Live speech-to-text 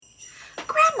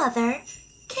Grandmother,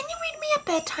 can you read me a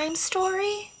bedtime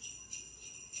story?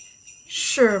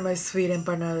 Sure, my sweet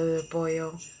empanada de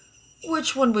pollo.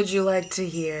 Which one would you like to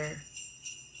hear?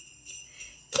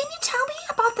 Can you tell me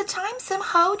about the time some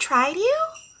hoe tried you?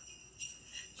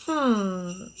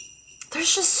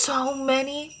 There's just so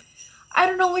many. I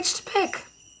don't know which to pick.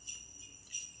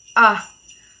 I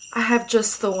have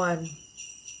just the one.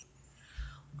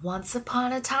 Once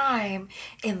upon a time,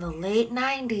 in the late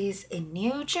 90s in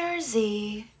New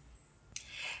Jersey,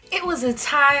 it was a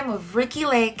time of Ricky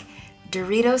Lake,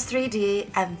 Doritos 3D,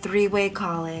 and three-way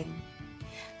calling.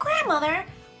 Grandmother,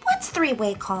 what's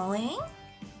three-way calling?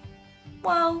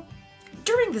 Well,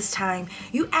 during this time,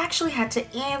 you actually had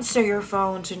to answer your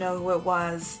phone to know who it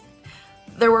was.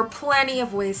 There were plenty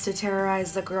of ways to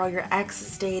terrorize the girl your ex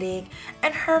is dating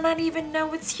and her not even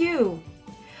know it's you.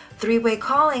 Three-way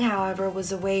calling, however,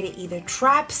 was a way to either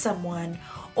trap someone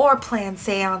or plan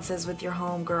seances with your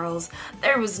homegirls.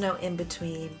 There was no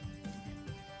in-between.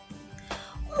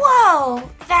 Whoa,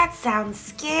 that sounds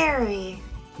scary.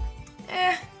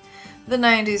 The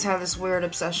 90s had this weird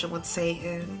obsession with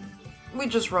Satan. We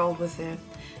just rolled with it.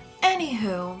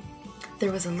 Anywho,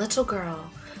 there was a little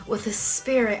girl with a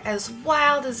spirit as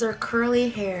wild as her curly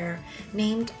hair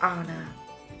named Anna.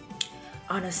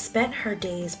 Anna spent her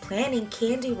days planning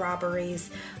candy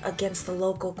robberies against the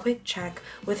local Quick Check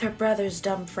with her brother's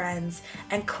dumb friends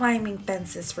and climbing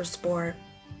fences for sport.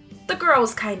 The girl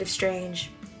was kind of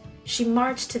strange. She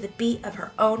marched to the beat of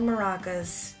her own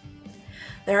maracas.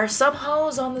 There are some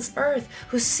hoes on this earth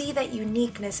who see that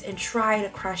uniqueness and try to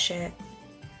crush it.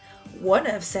 One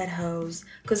of said hoes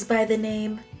goes by the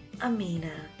name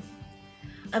Amina.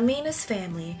 Amina's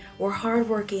family were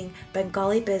hardworking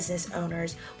Bengali business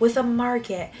owners with a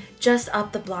market just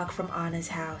up the block from Anna's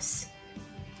house.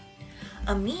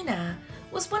 Amina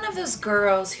was one of those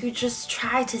girls who just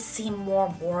tried to seem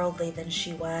more worldly than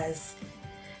she was.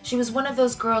 She was one of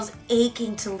those girls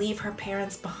aching to leave her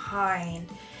parents behind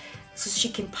so she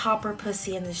can pop her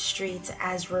pussy in the streets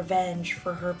as revenge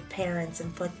for her parents'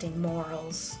 inflicting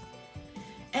morals.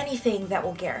 Anything that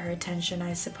will get her attention,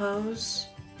 I suppose.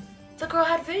 The girl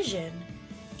had vision,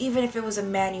 even if it was a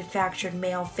manufactured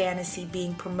male fantasy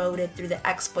being promoted through the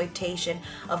exploitation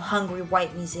of hungry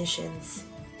white musicians.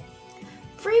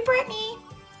 Free Britney!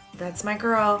 That's my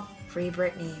girl, Free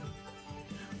Britney.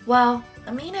 Well,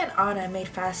 Amina and Anna made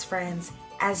fast friends,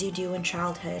 as you do in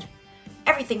childhood.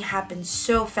 Everything happened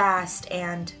so fast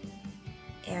and...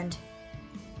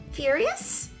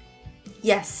 Furious?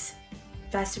 Yes,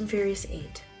 Fast and Furious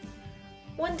 8.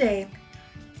 One day,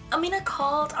 Amina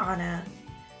called Anna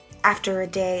after a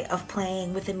day of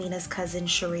playing with Amina's cousin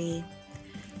Cherie.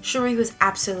 Cherie was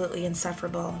absolutely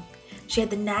insufferable. She had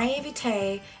the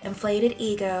naivete, inflated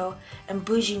ego, and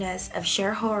bouginess of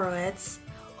Cher Horowitz,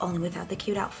 only without the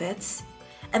cute outfits,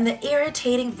 and the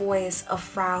irritating voice of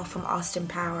Frau from Austin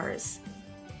Powers.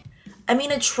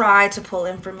 Amina tried to pull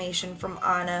information from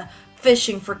Anna,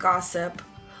 fishing for gossip.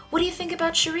 What do you think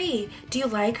about Cherie? Do you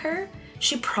like her?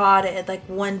 She prodded like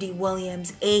Wendy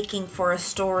Williams, aching for a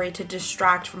story to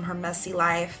distract from her messy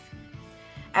life.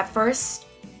 At first,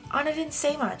 Anna didn't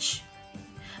say much.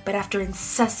 But after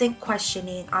incessant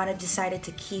questioning, Anna decided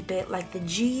to keep it like the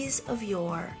G's of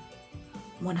yore.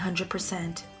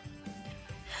 100%.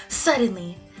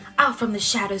 Suddenly, out from the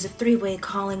shadows of three-way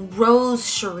calling rose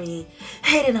Cherie,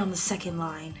 hidden on the second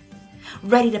line,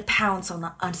 ready to pounce on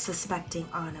the unsuspecting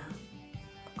Anna.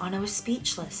 Anna was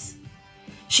speechless.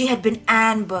 She had been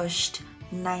ambushed,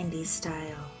 90s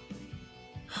style.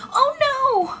 Oh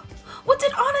no! What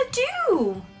did Anna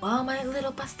do? Well, my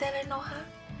little pastel enoja,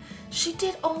 she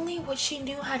did only what she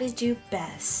knew how to do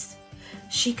best.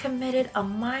 She committed a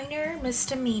minor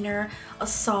misdemeanor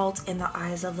assault in the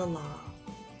eyes of the law.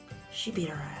 She beat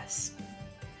her ass.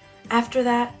 After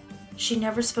that, she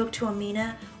never spoke to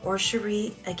Amina or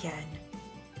Cherie again.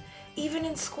 Even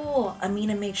in school,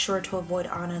 Amina made sure to avoid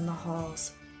Anna in the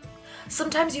halls.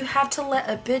 Sometimes you have to let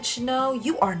a bitch know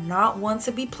you are not one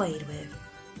to be played with.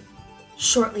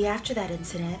 Shortly after that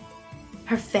incident,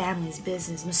 her family's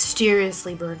business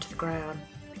mysteriously burned to the ground.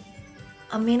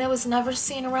 Amina was never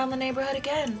seen around the neighborhood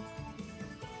again.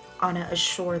 Anna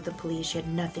assured the police she had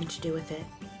nothing to do with it.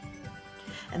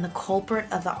 And the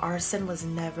culprit of the arson was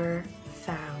never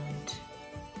found.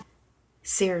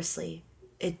 Seriously,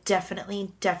 it definitely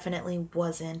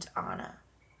wasn't Anna.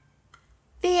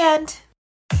 The end.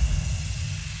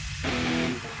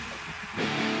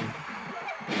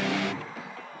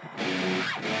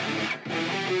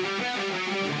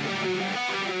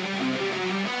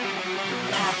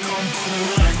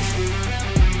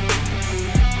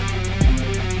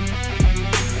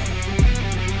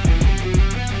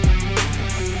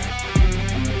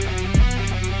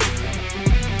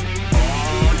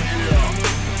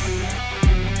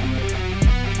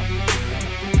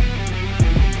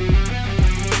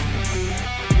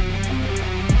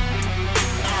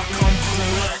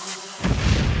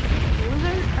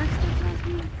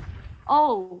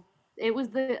 Oh, it was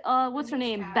the what's her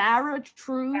name? Barra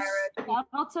Truce. Shout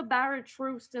out to Barra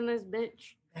Truce in this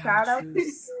bitch. Shout out to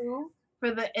you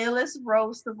for the illest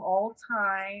roast of all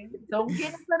time. Don't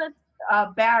get into the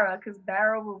Barra, because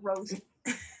Barra will roast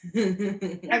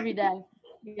every day.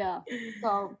 Yeah.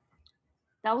 So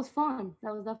that was fun.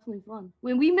 That was definitely fun.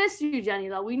 When we missed you, Jenny,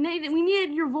 though, we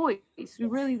needed your voice. We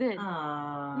really did.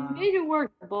 We made it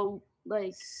work, but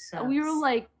like we were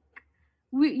like,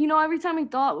 every time we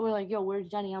thought, we're like, yo, where's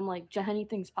Jenny? I'm like,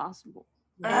 anything's possible.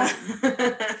 Kept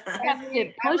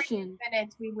it pushing. Every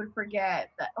minutes we would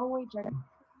forget that. Oh wait, Jenny.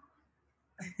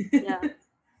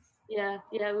 Yeah.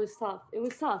 It was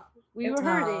tough. We were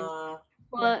hurting,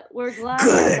 but we're glad.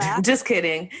 Good. Just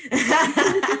kidding.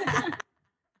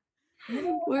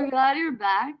 We're glad you're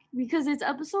back because it's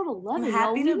episode 11. I'm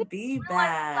happy to be back.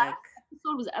 Last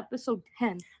episode was episode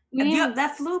 10.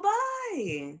 That flew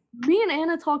by. Me and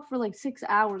Anna talked for like 6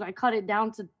 hours. I cut it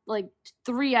down to like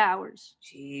 3 hours.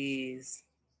 Jeez.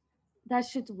 That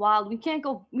shit's wild. We can't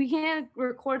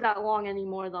record that long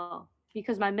anymore though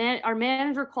because our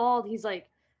manager called. He's like,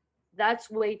 that's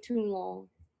way too long.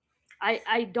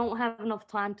 I don't have enough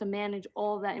time to manage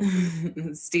all that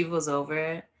information. Steve was over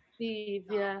it. Steve,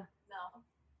 yeah.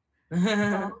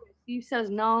 No. Steve says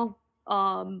no.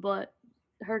 But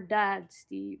her dad,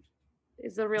 Steve,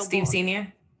 is the real Steve boss.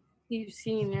 Senior? Steve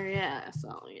Senior, yeah.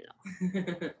 So,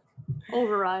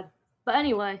 override. But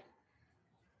anyway,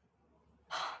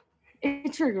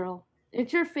 it's your girl.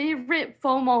 It's your favorite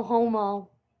FOMO homo,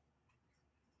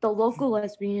 the local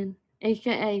lesbian,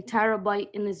 aka Terabyte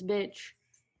in this bitch.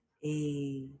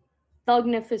 Hey.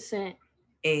 Thugnificent.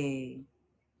 Hey.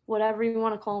 Whatever you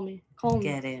want to call me. Call me.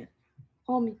 Get it.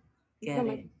 Call me. Get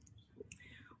it.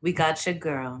 We got your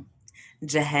girl.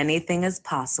 Anything is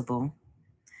possible.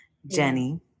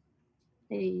 Jenny.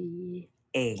 Hey.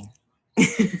 A.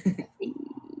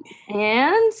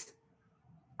 And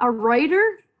our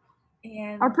writer.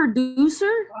 And our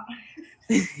producer.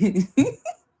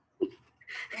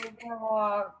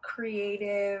 Overall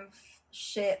creative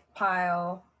shit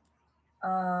pile.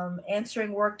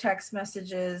 Answering work text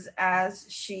messages as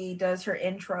she does her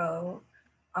intro.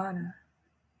 Anna.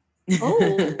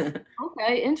 Oh,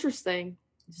 okay, interesting.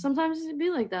 Sometimes it'd be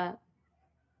like that.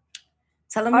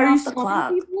 Tell them you're off the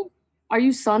clock. People? Are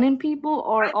you sunning people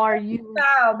or are you?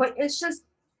 No, but it's just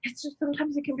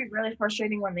sometimes it can be really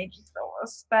frustrating when they just don't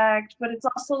respect. But it's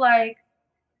also like,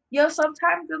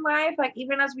 sometimes in life, like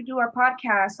even as we do our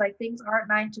podcast, like things aren't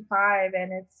 9 to 5,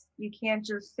 and you can't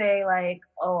just say like,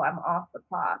 oh, I'm off the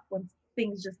clock when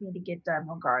things just need to get done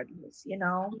regardless,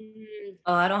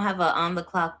 Oh, I don't have a on the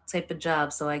clock type of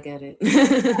job, so I get it.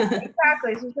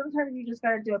 Exactly. So sometimes you just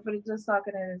gotta do it, but it's just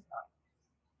sucking and it's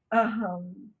not.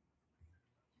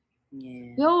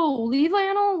 Yeah. Yo, leave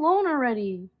Anna alone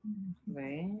already.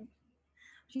 Right.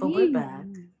 Jeez. But we're back.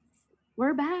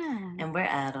 We're back. And we're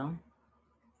Adam.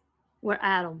 We're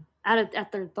Adam.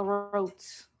 At their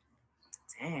throats.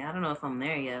 Dang, I don't know if I'm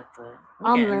there yet, but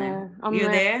I'm there. You're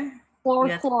there?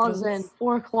 4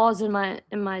 claws in my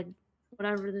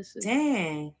whatever this is.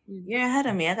 Dang, you're ahead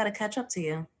of me. I gotta catch up to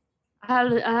you. I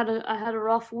had a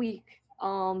rough week.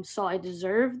 So I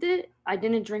deserved it. I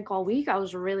didn't drink all week. I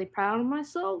was really proud of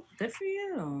myself. Good for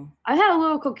you. I had a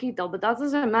little coquito, but that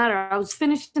doesn't matter. I was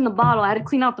finished in the bottle. I had to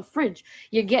clean out the fridge.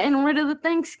 You're getting rid of the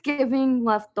Thanksgiving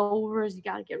leftovers. You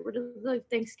gotta get rid of the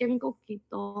Thanksgiving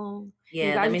coquito.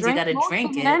 Yeah, that means you gotta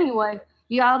drink it. Anyway,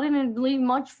 y'all didn't leave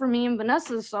much for me and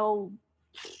Vanessa, so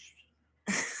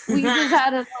we just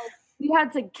had to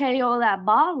KO that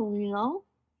bottle,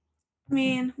 I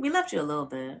mean, we left you a little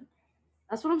bit.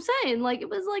 That's what I'm saying. Like, it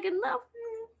was like enough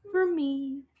for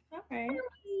me. All right.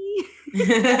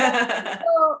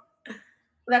 So,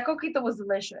 that coquito was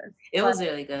delicious. It was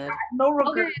really good. No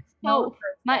regret. Okay, so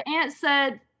my aunt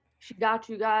said she got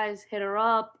you guys. Hit her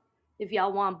up. If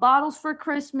y'all want bottles for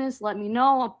Christmas, let me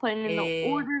know. I'm putting in the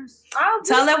orders.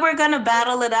 Tell her we're gonna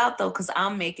battle it out though, because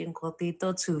I'm making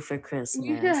coquito too for Christmas.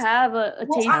 You could have a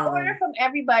taste. I'll order from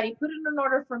everybody. Put in an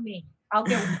order from me. I'll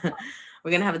get one.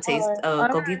 We're gonna have a taste of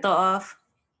coquito off.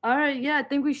 All right, yeah, I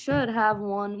think we should have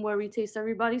one where we taste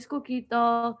everybody's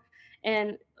coquito,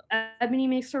 and Ebony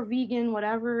makes her vegan,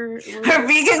 whatever. Her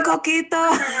vegan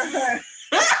coquito.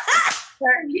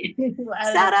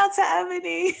 Shout out to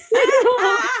Ebony.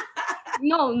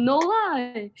 No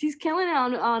lie. She's killing it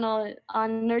on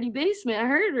Nerdy Basement. I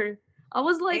heard her. I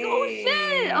was like, oh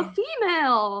shit, a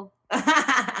female. A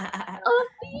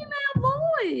female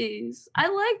voice. I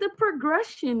like the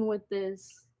progression with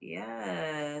this.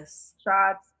 Yes.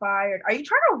 Shots fired. Are you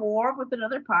trying to war with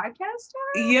another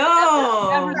podcaster?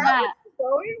 Yo.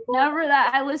 Never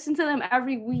that. I listen to them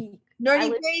every week.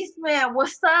 Nerdy Basement,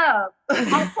 what's up?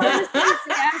 I want to see if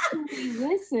they actually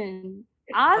listen.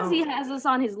 Ozzy has us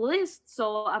on his list,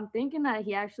 so I'm thinking that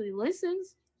he actually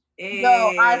listens.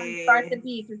 Yo, Ozzy, start the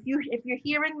beef. If you're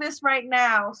hearing this right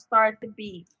now, start the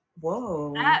beef.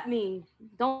 Whoa. At me.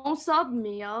 Don't sub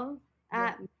me, yo.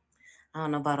 At me. I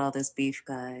don't know about all this beef,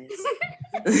 guys.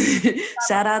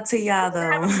 Shout out to y'all,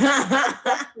 though.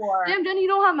 Damn, Jenny, you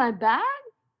don't have my bag?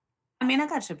 I mean, I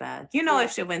got your bag. You know,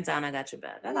 if shit went down, I got your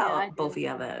bag. I got both of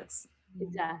your bags.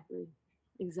 Exactly.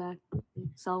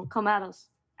 So come at us.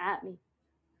 At me.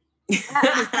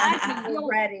 We're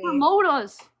ready. Promote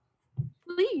us.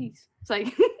 Please. It's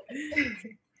like.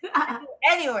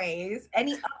 Anyways,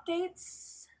 any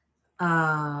updates?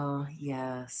 Oh,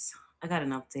 yes. I got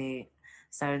an update.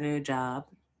 Started a new job.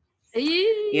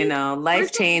 You know,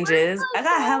 life changes. I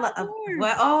got hella.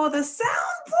 The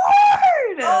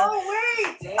soundboard. Oh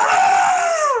wait.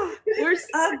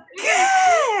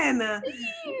 Again.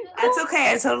 That's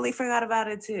okay. I totally forgot about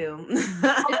it too.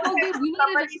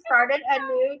 Somebody started a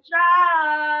new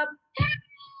job.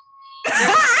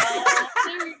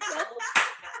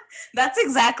 That's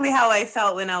exactly how I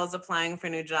felt when I was applying for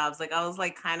new jobs. Like I was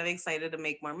like kind of excited to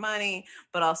make more money,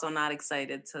 but also not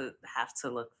excited to have to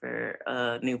look for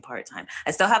a new part-time.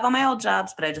 I still have all my old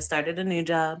jobs, but I just started a new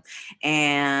job.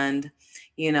 And,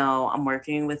 you know, I'm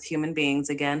working with human beings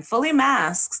again, fully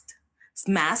masked,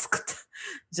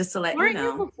 just to let you know.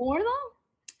 Weren't you before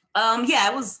though? Yeah,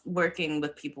 I was working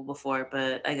with people before,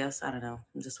 but I guess, I don't know.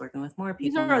 I'm just working with more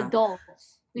people. These are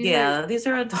adults. These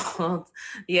are adults.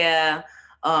 Yeah.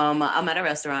 I'm at a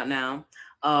restaurant now.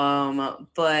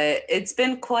 But it's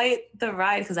been quite the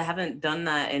ride because I haven't done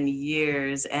that in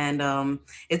years. And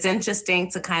it's interesting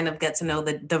to kind of get to know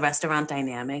the restaurant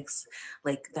dynamics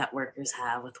like that workers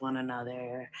have with one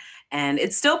another. And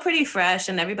it's still pretty fresh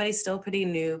and everybody's still pretty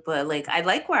new, but like I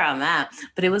like where I'm at.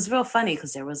 But it was real funny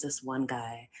because there was this one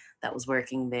guy that was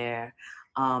working there.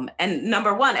 And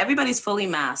number one, everybody's fully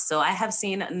masked. So I have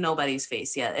seen nobody's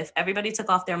face yet. If everybody took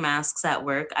off their masks at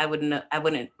work, I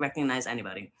wouldn't recognize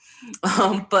anybody.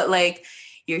 But like,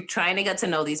 you're trying to get to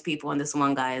know these people. And this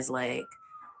one guy is like,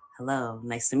 hello,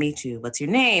 nice to meet you. What's your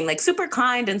name? Like super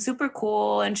kind and super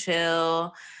cool and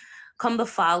chill. Come the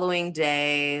following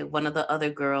day, one of the other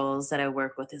girls that I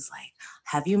work with is like,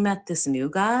 have you met this new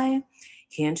guy?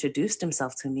 He introduced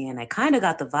himself to me and I kind of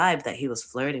got the vibe that he was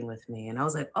flirting with me. And I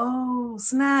was like, oh,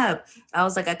 snap. I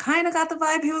was like, I kind of got the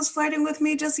vibe he was flirting with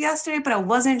me just yesterday, but I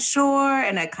wasn't sure.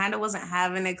 And I kind of wasn't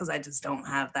having it because I just don't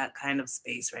have that kind of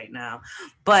space right now.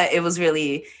 But it was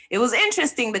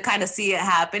interesting to kind of see it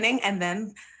happening. And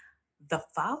then the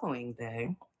following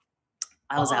day,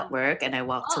 I was at work and I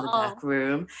walked to the back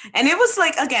room. And it was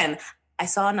like, again, I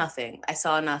saw nothing,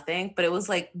 but it was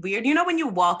like weird. You know, when you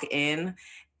walk in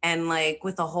and like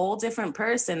with a whole different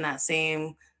person, that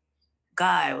same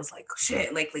guy was like,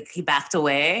 shit, like he backed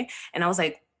away. And I was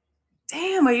like,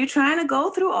 damn, are you trying to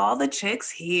go through all the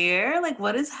chicks here? Like,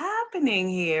 what is happening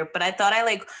here? But I thought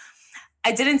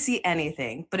I didn't see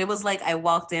anything, but it was like I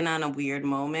walked in on a weird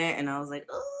moment and I was like,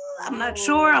 oh, I'm not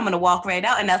sure. I'm going to walk right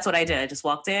out. And that's what I did. I just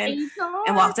walked in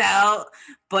and walked out.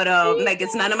 But like,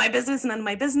 it's none of my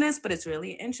business, but it's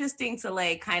really interesting to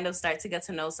like kind of start to get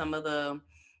to know some of the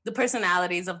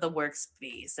personalities of the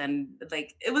workspace. And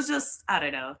like, it was just, I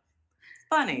don't know,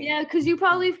 funny. Yeah, because you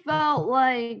probably felt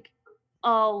like,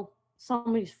 oh,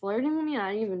 somebody's flirting with me.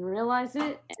 I didn't even realize it.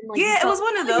 And, like, yeah, it was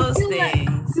one of those things.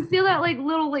 You feel that like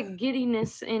little like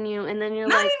giddiness in you, and then you're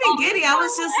not like, even giddy. I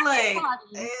was just like,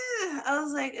 I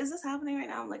was like, is this happening right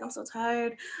now? I'm like, I'm so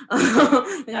tired. Like,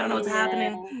 I don't know what's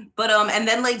happening. But and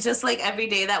then like just like every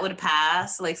day that would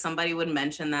pass, like somebody would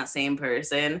mention that same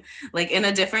person, like in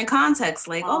a different context,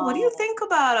 like, oh, what do you think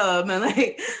about him? And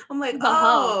like, I'm like,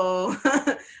 oh,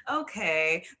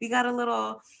 okay, we got a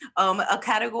little a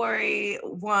category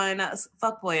 1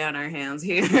 fuckboy on our hands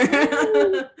here.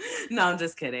 No, I'm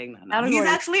just kidding. No. He's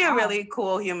actually a really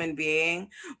cool human being,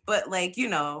 but like, you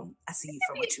know, I see you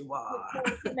for what you are.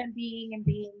 Human being and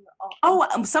being.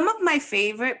 Some of my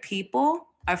favorite people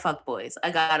are fuckboys.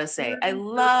 I gotta say, I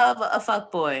love a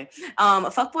fuckboy.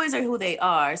 Fuckboys are who they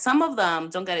are. Some of them,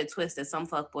 don't get it twisted. Some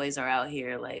fuckboys are out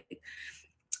here like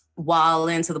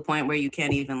wilding to the point where you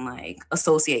can't even like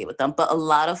associate with them. But a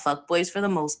lot of fuckboys, for the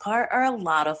most part, are a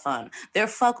lot of fun. They're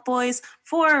fuckboys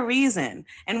for a reason,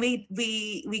 and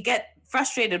we get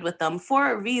frustrated with them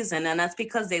for a reason, and that's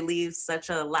because they leave such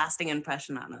a lasting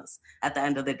impression on us at the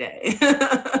end of the day.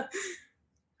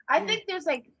 I think there's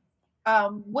like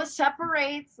what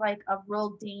separates like a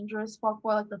real dangerous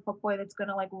fuckboy, like the fuckboy that's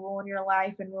gonna like ruin your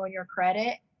life and ruin your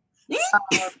credit,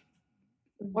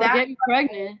 or get you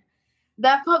pregnant.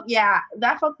 that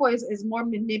fuck boy is more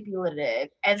manipulative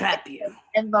and Trap you.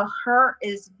 And the hurt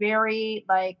is very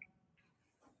like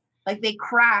they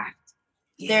craft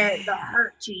the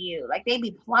hurt to you. Like they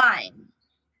be plotting.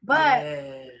 But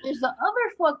there's the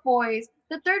other fuck boys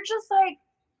that they're just like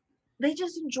they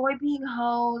just enjoy being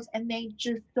hoes and they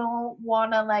just don't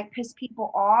wanna like piss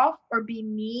people off or be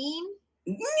mean.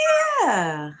 Yeah.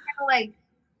 Kind of like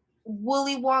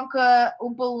Willy Wonka,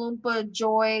 Oompa Loompa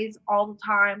joys all the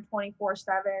time,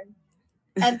 24/7.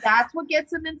 And that's what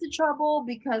gets them into trouble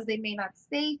because they may not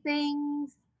say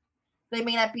things. They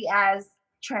may not be as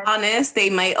honest. They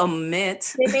might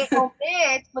omit. They may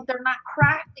omit, but they're not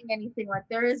crafting anything. Like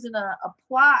there isn't a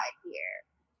plot here.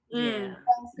 Yeah.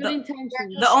 Good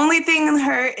intention. The only thing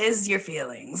hurt is your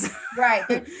feelings. Right.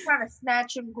 They're just trying to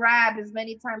snatch and grab as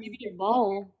many times as you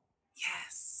can.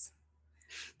 Yes.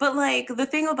 But like the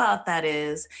thing about that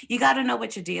is you got to know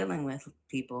what you're dealing with,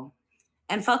 people.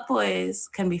 And fuck boys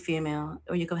can be female,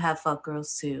 or you can have fuck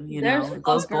girls too. You know, it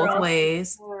goes both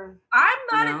ways. I'm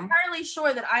not entirely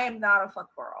sure that I am not a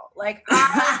fuck girl. Like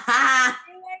I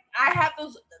have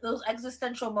those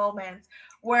existential moments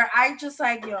where I just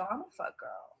like, yo, I'm a fuck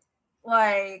girl.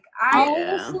 Like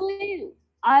honestly,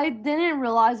 I didn't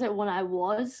realize it when I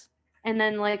was, and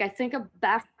then like I think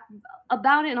back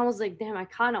about it, and I was like, damn, I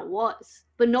kind of was,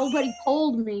 but nobody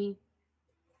told me.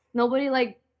 Nobody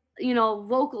like.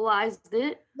 Vocalized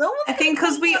it. I think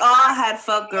because we all had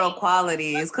fuck girl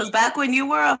qualities. Because back when you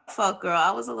were a fuck girl, I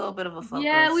was a little bit of a fuck girl.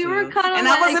 Yeah, we were kind of. And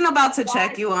I wasn't about to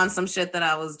check you on some shit that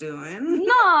I was doing.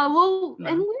 No,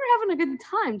 and we were having a good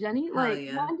time, Jenny. Like,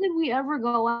 when did we ever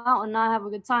go out and not have a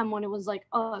good time when it was like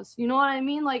us? You know what I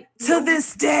mean? Like to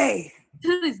this day.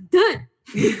 To this day.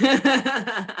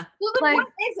 Like,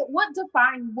 what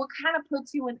kind of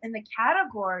puts you in the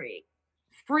category?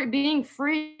 Being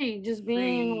free, just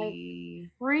being like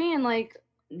free and like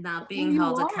not being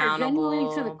held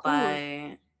accountable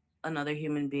by another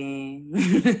human being.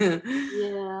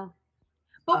 Yeah.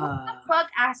 But with the fuck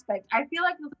aspect, I feel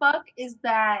like the fuck is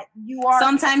that you are.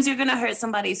 Sometimes you're gonna hurt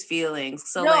somebody's feelings.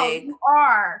 So no, like you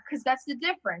are, because that's the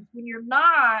difference. When you're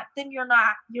not, then you're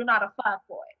not a fuck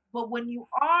boy. But when you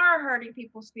are hurting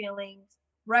people's feelings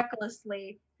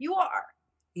recklessly, you are.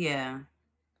 Yeah.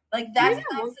 Like that's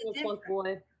the difference.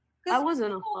 Boy. I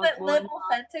wasn't a fuck that boy. Live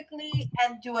authentically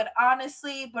and do it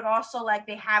honestly, but also like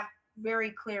they have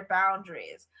very clear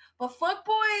boundaries. But fuck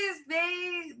boys,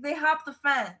 they hop the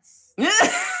fence.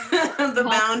 The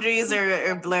boundaries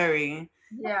are blurry.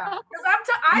 Yeah, because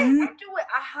I do it.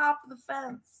 I hop the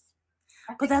fence.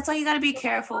 But that's why you got to be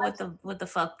careful with the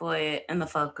fuck boy and the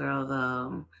fuck girl,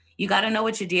 though. You got to know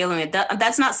what you're dealing with.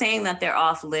 That's not saying that they're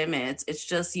off limits. It's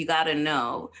just you got to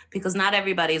know, because not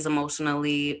everybody is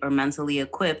emotionally or mentally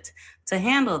equipped to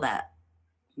handle that,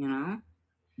 you know?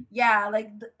 Yeah,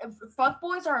 like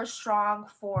fuckboys are a strong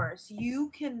force. You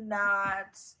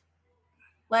cannot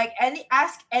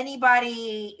ask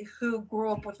anybody who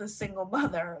grew up with a single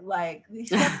mother. Like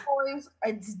these fuckboys,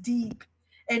 it's deep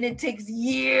and it takes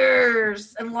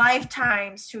years and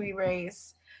lifetimes to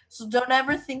erase. So don't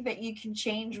ever think that you can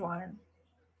change one.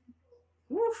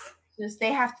 Oof. Just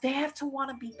they have to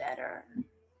want to be better.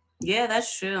 Yeah,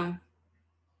 that's true.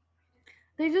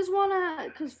 They just want to,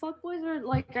 because fuckboys are,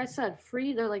 like I said,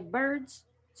 free. They're like birds.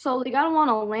 So they got to want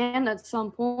to land at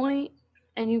some point,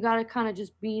 and you got to kind of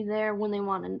just be there when they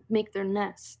want to make their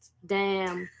nest.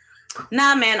 Damn.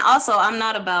 Nah, man. Also, I'm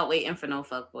not about waiting for no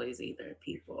fuckboys either,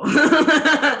 people.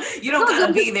 You don't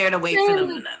gotta be there to wait for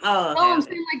them. I'm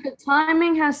saying like the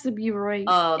timing has to be right.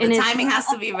 Oh, the timing has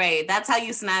to be right. That's how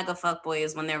you snag a fuckboy,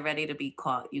 is when they're ready to be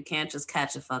caught. You can't just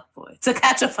catch a fuckboy. To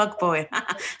catch a fuckboy,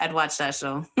 I'd watch that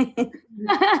show. What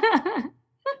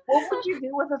would you do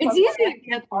with a fuckboy? It's easy to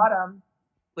get bottom.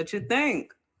 What you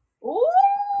think? Ooh.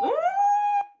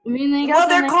 I mean,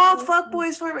 they're called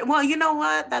fuckboys for. Well, you know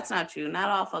what? That's not true. Not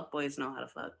all fuckboys know how to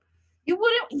fuck. You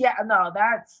wouldn't. Yeah, no,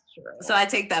 that's true. So I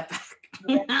take that back.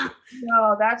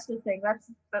 No, that's the thing.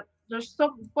 There's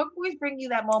some fuckboys bring you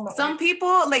that moment. Some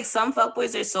people, like some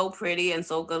fuckboys, are so pretty and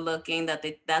so good looking that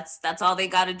that's all they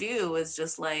got to do is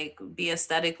just like be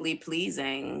aesthetically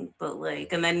pleasing. But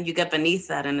like, and then you get beneath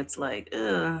that, and it's like,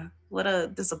 ugh, what a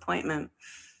disappointment.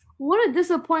 What a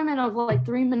disappointment of like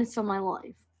 3 minutes of my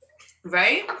life.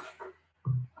 Right?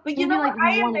 But you know what?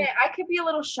 I admit I could be a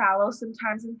little shallow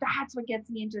sometimes, and that's what gets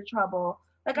me into trouble.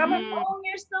 Like I'm like, oh,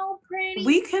 you're so pretty.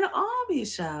 We can all be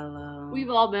shallow.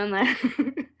 We've all been there.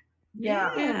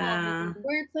 Yeah.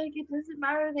 Where it's like, it doesn't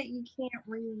matter that you can't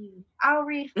read. I'll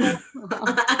read for you.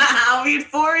 I'll read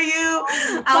for you.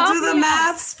 I'll do the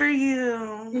maths for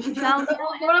you. Go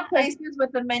to places where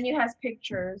the menu has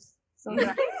pictures. So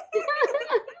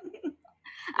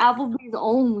Applebee's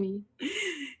only.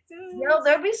 Yo,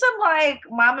 there'd be some like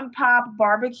mom and pop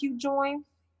barbecue joints.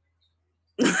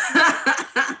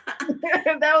 That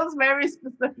was very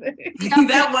specific.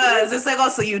 That was. It's like, oh,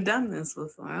 so you've done this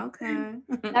before. Okay.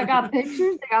 I got pictures.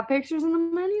 They got pictures in the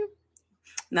menu.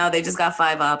 No, they just got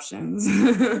 5 options.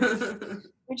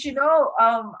 But you know,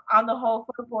 on the whole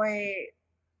fuckboy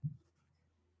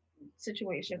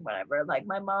situation, whatever, like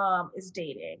my mom is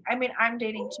dating. I mean, I'm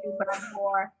dating too, but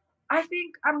I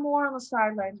think I'm more on the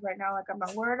sidelines right now. Like, I'm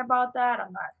not worried about that.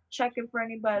 I'm not checking for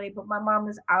anybody, but my mom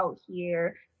is out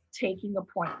here taking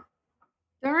appointments.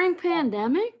 During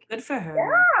pandemic? Good for her.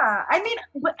 Yeah. I mean,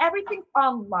 but everything's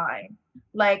online.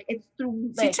 Like, it's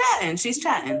through, like, She's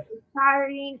chatting. It's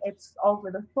tiring. It's over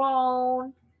the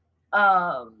phone.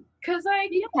 Cause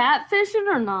like, you catfishing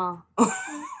or not?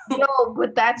 No,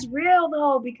 but that's real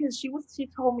though, because she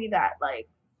told me that like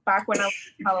back when I was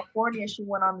in California, she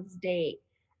went on this date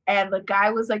and the guy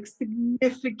was like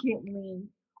significantly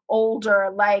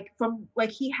older, like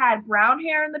he had brown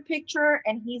hair in the picture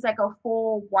and he's like a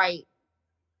full white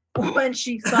when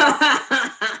she saw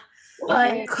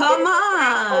like come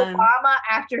on Obama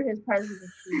after his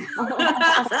presidency.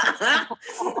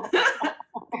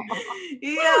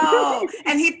 Yo,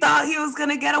 and he thought he was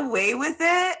gonna get away with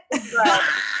it. Right.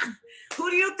 Who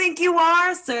do you think you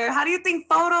are, sir? How do you think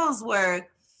photos work?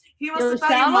 He must have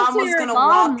thought your mom was gonna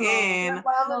walk in.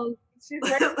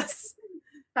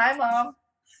 Hi, Mom.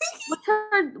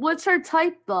 What's her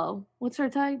type though?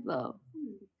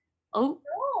 Oh.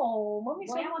 No, mami.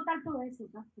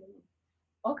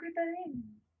 Okay,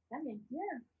 también.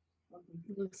 Yeah.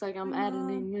 Looks like I'm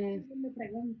editing, man.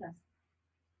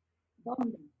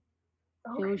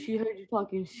 Yo, she heard you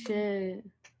talking shit.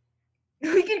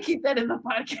 We can keep that in the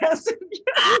podcast.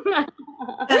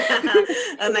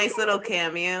 A nice little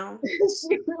cameo.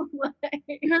 She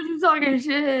heard you talking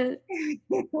shit. We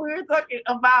were talking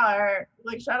about her.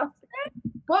 Like, shut up.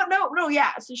 Well, no,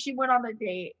 yeah. So she went on the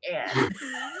date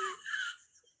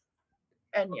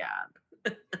and yeah.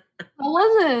 How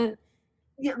was it?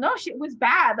 Yeah, no, it was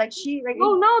bad. Like she like.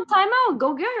 Oh no! Time out.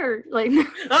 Go get her. Like.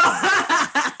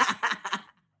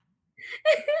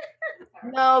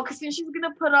 No, because then she's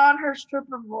gonna put on her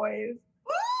stripper voice.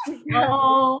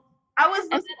 Oh. I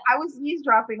was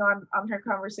eavesdropping on her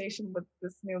conversation with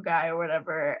this new guy or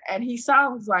whatever, and he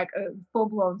sounds like a full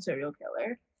blown serial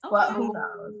killer. Okay. But who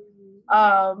knows?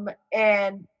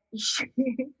 And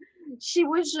she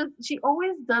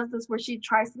always does this where she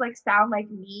tries to like sound like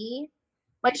me.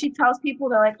 Like she tells people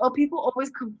that like, oh, people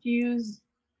always confuse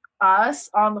us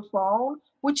on the phone,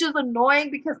 which is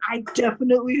annoying because I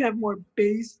definitely have more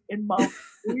bass in my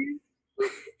voice.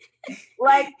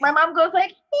 Like my mom goes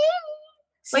like, hey.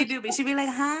 She'd be like,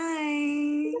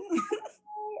 hi.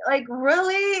 Like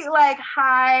really like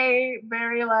hi,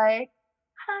 very like,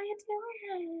 how you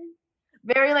doing?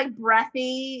 Very like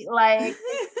breathy, like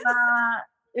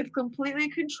it's completely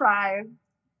contrived.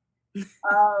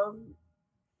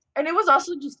 And it was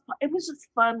also just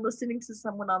fun listening to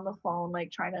someone on the phone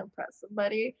like trying to impress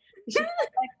somebody. She's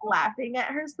like laughing at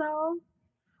herself.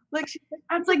 Like she's like,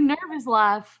 it's like nervous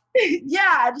laugh.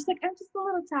 Yeah, just like I'm just a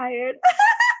little tired.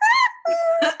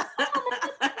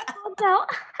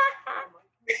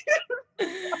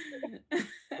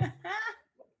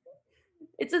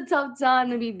 It's a tough time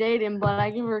to be dating, but I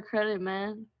give her credit,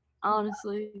 man.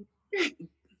 Honestly.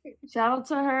 Shout out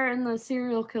to her and the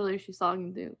serial killer she's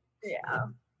talking to. Yeah.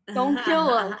 Don't kill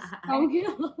us. Don't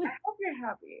kill us. I hope you're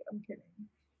happy. I'm kidding.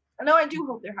 No, I do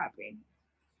hope they're happy,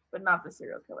 but not the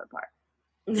serial killer part.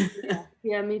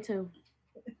 Yeah, me too.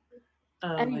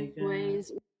 Oh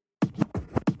anyways,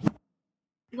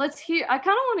 let's hear. I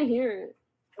kind of want to hear it.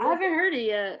 I haven't heard it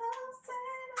yet.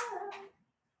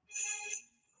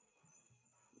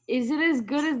 Is it as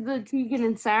good as the Tegan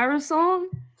and Sarah song?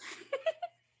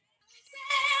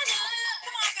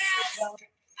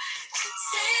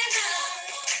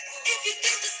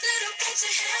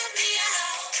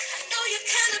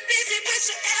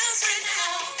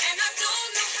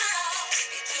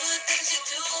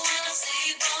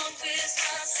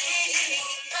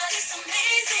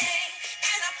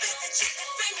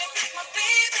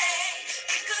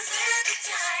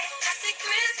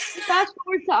 Fast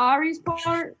forward to Ari's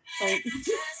part. Like,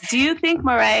 do you think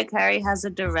Mariah Carey has a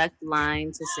direct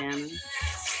line to Santa?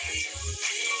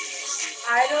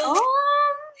 I don't.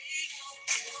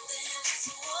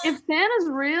 If Santa's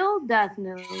real,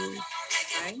 definitely.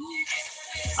 Right?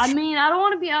 I mean, I don't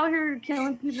want to be out here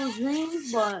killing people's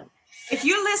dreams, but if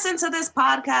you listen to this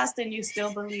podcast and you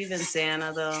still believe in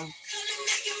Santa, though,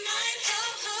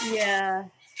 yeah,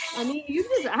 I mean, you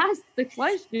just asked the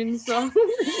question, so.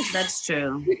 That's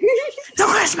true. Don't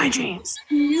crush my dreams.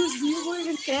 Do you believe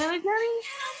in Santa, Jenny?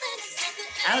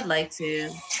 I would like to.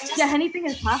 Yeah, anything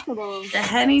is possible.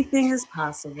 Anything is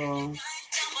possible.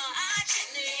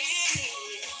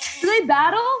 Do they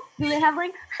battle? Do they have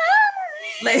like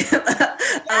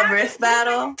a riff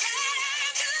battle?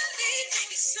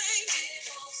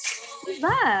 Who's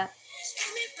that?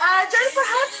 Jennifer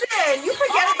Hudson. You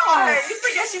forget about her. You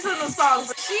forget she's in the song,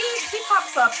 but she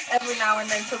pops up every now and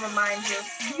then to remind you.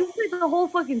 You played the whole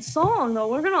fucking song though.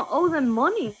 We're gonna owe them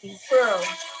money. True.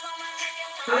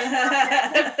 Like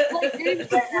Dave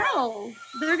Chappelle.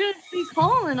 They're gonna be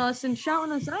calling us and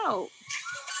shouting us out.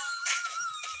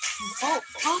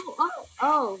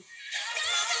 Oh.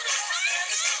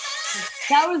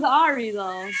 That was Ari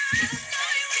though.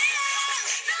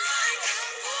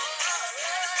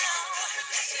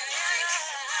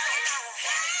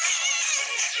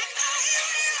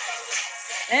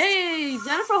 Hey,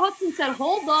 Jennifer Hudson said,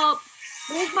 hold up.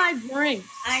 Hold my drink.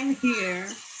 I'm here.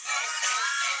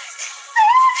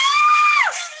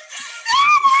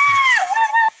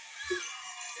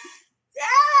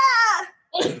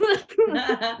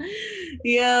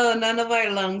 Yo, none of our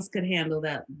lungs could handle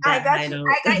that. I got your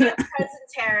present,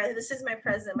 Tara. This is my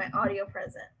present, my audio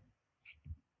present.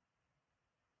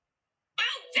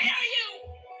 How dare you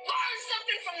learn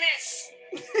something from this?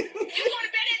 You want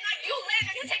to bet it like you live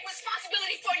and you take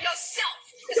responsibility for yourself.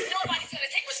 Because nobody's going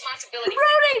to take responsibility.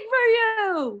 Rooting for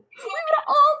you. We were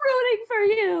all rooting for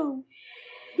you.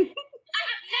 I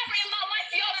have never in my life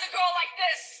yelled at a girl like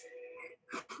this.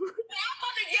 My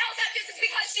mother yells at this is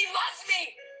because she loves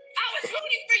me. I was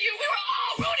rooting for you. We were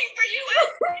all rooting for you.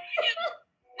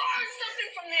 Learn something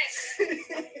from this.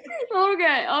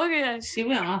 Okay. She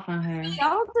went off on her.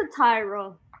 Shout out to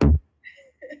Tyra.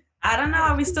 I don't know.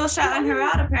 Are we still shouting her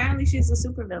out? Apparently she's a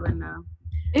supervillain now.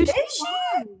 Is she?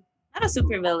 Not a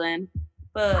supervillain,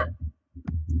 but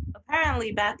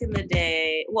apparently back in the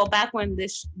day, well, back when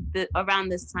around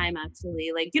this time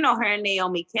actually, like, you know, her and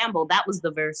Naomi Campbell, that was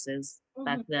the verses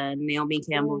back then. Naomi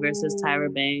Campbell versus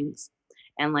Tyra Banks.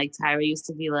 And like Tyra used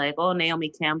to be like, oh, Naomi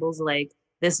Campbell's like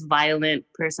this violent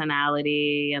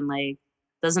personality and like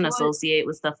doesn't associate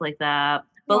with stuff like that.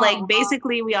 But like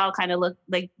basically we all kind of looked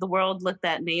like the world looked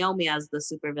at Naomi as the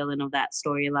supervillain of that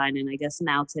storyline. And I guess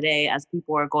now today, as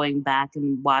people are going back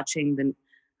and watching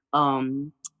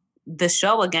the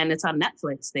show again, it's on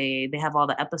Netflix. They have all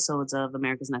the episodes of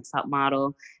America's Next Top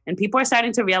Model, and people are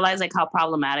starting to realize like how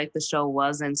problematic the show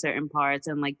was in certain parts,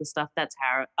 and like the stuff that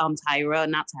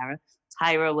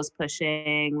Tyra was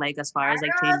pushing, like as far as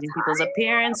like changing people's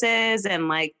appearances and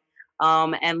like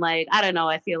I don't know,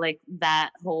 I feel like that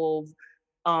whole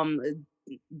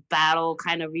battle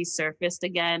kind of resurfaced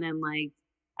again, and like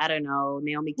I don't know,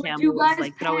 Naomi Campbell was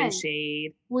like throwing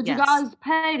shade. Would you guys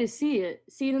pay to see it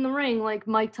in the ring like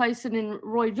Mike Tyson and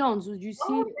Roy Jones? Would you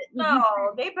see it? No,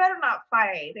 they better not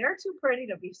fight. They're too pretty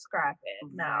to be scrapping.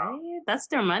 No. Right? That's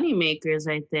their money makers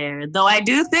right there. Though I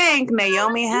do think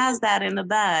Naomi has that in the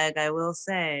bag, I will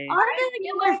say. I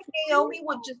feel like Naomi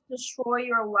would just destroy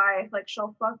your life. Like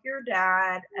she'll fuck your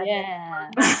dad.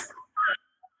 And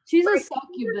she's a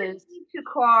succubus. To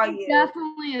call you.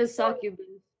 Definitely a succubus.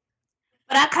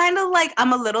 But I kind of like,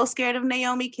 I'm a little scared of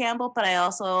Naomi Campbell, but I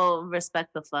also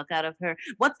respect the fuck out of her.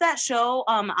 What's that show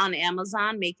on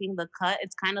Amazon, Making the Cut?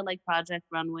 It's kind of like Project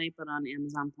Runway, but on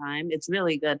Amazon Prime. It's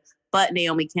really good. But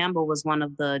Naomi Campbell was one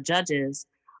of the judges.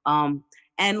 And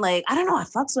like, I don't know, I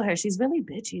fucks with her. She's really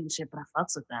bitchy and shit, but I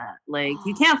fucks with that. Like,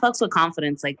 you can't fucks with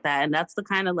confidence like that. And that's the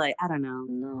kind of like, I don't know.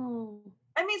 No.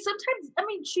 I mean, sometimes,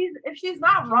 if she's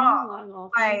not wrong,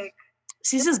 like,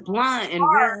 she's just blunt and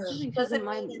real. Because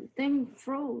my thing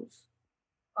froze.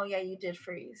 Oh yeah, you did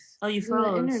freeze. Oh, you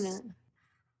froze. The internet.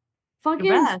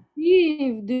 Fucking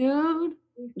Steve, dude.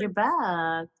 You're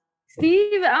back.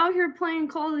 Steve out here playing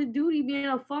Call of Duty, being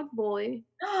a fuckboy.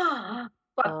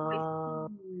 Fuckboy.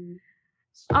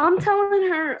 I'm telling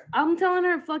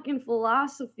her fucking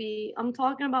philosophy. I'm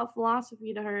talking about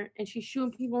philosophy to her, and she's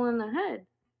shooting people in the head.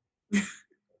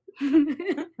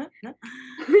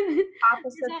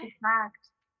 Opposites attract.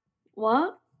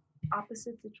 What?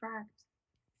 Opposites attract.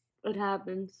 It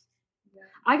happens. Yeah.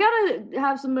 I gotta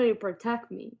have somebody to protect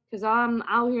me because I'm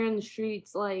out here in the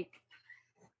streets like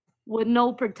with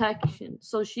no protection.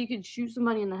 So she could shoot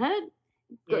somebody in the head.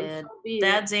 Yeah,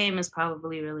 Dad's aim is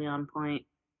probably really on point.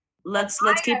 Let's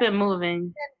keep it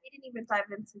moving. We didn't even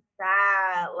dive into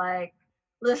that. Like,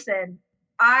 listen,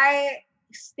 I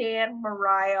stand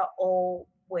Mariah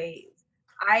always.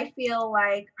 I feel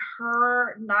like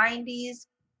her 90s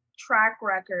track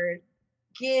record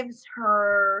gives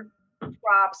her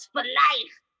props for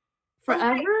life.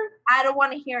 Forever? I don't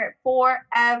want to hear it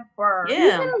forever.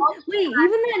 Yeah. Even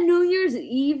that New Year's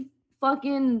Eve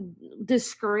fucking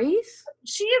disgrace?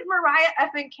 She is Mariah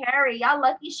effing Carey. Y'all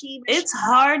lucky she. It's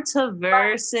hard to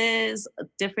versus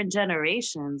different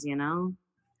generations, you know.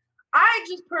 I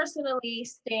just personally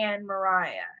stand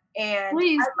Mariah, and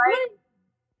Please, I like.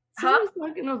 someone's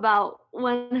talking about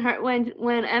when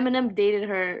Eminem dated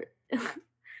her,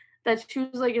 that she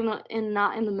was like not in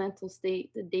the mental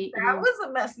state to date him. That was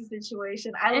a messy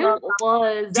situation. It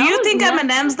was. Do you think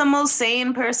Eminem's the most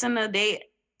sane person to date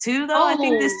too, though? I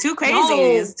think this too crazy.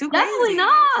 It's too crazy. Definitely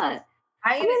not.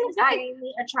 I am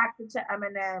insanely attracted to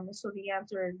Eminem, so the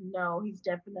answer is no. He's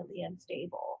definitely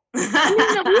unstable.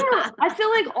 I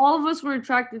feel like all of us were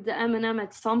attracted to Eminem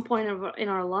at some point in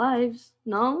our lives.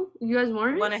 No, you guys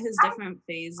weren't. One of his different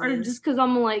phases. Or just because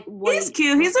I'm like white. He's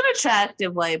cute. He's an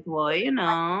attractive white boy, you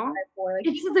know.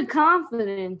 It's the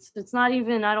confidence. It's not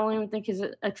even. I don't even think his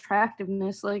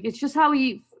attractiveness. Like it's just how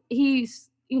he's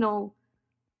you know.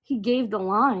 He gave the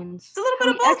lines. It's a little bit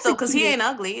of both though, because he ain't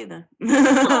ugly either.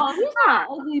 No, he's not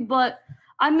ugly, but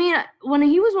I mean, when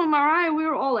he was with Mariah, we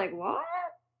were all like, "What?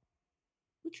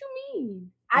 What you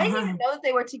mean?" I didn't even know that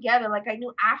they were together. Like I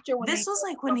knew after when this was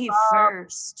like when he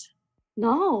first.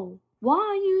 No. Why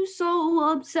are you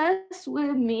so obsessed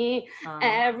with me?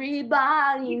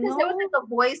 Everybody because there was like a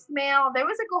voicemail. There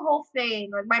was like a whole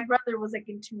thing. Like my brother was like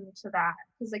in tune to that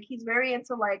because like he's very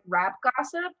into like rap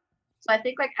gossip. So I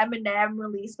think like Eminem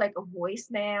released like a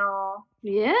voicemail.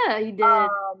 Yeah, he did.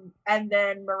 And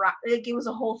then Mariah, like it was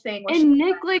a whole thing. And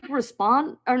Nick like he's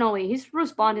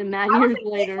responded mad years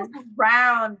later. Nick was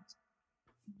around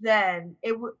then.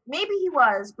 Maybe he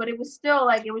was, but it was still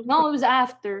like it was. No, it was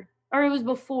after, or it was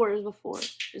before. It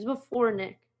was before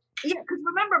Nick. Yeah, because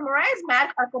remember, Mariah's mad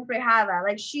acomplejada.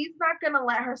 Like she's not gonna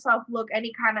let herself look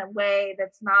any kind of way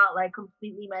that's not like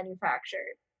completely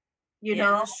manufactured. You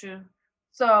know, that's true.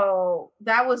 So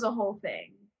that was a whole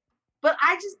thing. But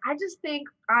I just think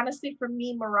honestly for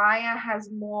me, Mariah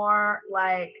has more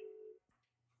like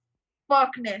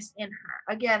fuckness in her.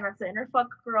 Again, that's the inner fuck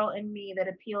girl in me that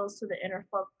appeals to the inner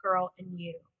fuck girl in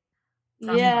you.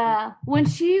 Yeah. When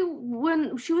she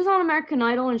was on American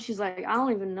Idol and she's like, I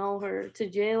don't even know her, to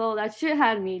J-Lo, that shit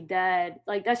had me dead.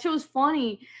 Like that shit was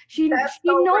funny. She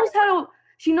knows how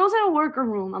to work a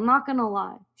room. I'm not gonna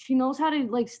lie. She knows how to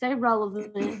like stay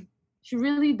relevant. She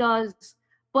really does.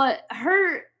 But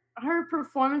her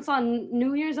performance on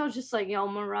New Year's, I was just like, yo,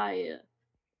 Mariah.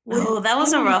 Oh, that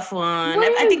was a rough one.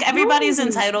 I think everybody's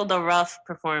entitled a rough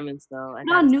performance, though.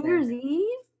 Not New Year's Eve?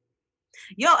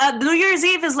 Yo, New Year's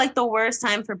Eve is like the worst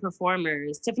time for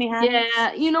performers. Tiffany Haddish?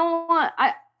 Yeah, you know what?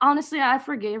 I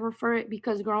forgave her for it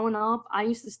because growing up, I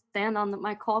used to stand on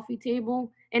my coffee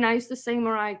table and I used to sing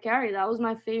Mariah Carey. That was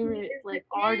my favorite like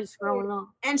artist growing up.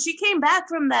 And she came back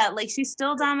from that. Like she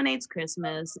still dominates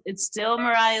Christmas. It's still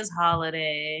Mariah's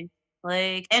holiday.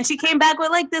 Like, and she came back with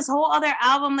like this whole other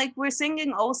album. Like we're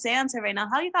singing "Oh Santa" right now.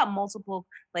 How you got multiple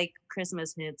like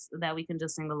Christmas hits that we can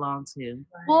just sing along to?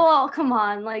 Well, come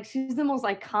on, like she's the most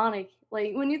iconic.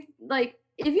 Like when you like.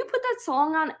 If you put that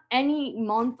song on any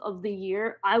month of the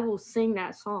year, I will sing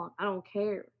that song. I don't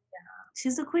care. Yeah.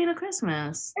 She's the queen of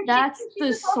Christmas. That's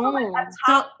the song. Like a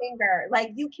top singer.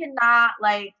 Like you cannot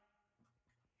like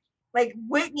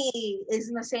Whitney is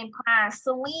in the same class.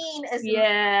 Celine is in the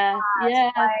same class.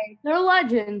 Yeah. Like, they're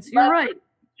legends. You're right.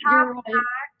 You're right.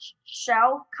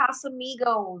 Shell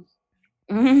Casamigos.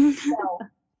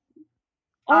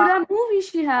 Oh, that movie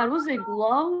she had, was it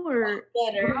Glow or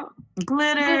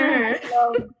Glitter?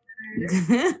 But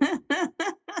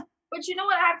you know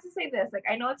what? I have to say this. Like,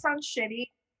 I know it sounds shitty,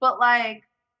 but like,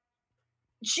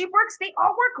 they all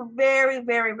work very,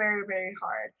 very, very, very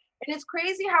hard. And it's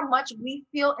crazy how much we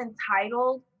feel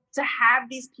entitled to have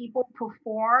these people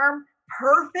perform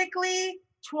perfectly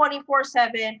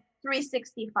 24/7,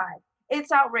 365.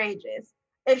 It's outrageous.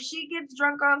 If she gets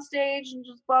drunk on stage and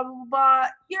just blah, blah, blah,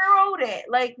 you're owed it.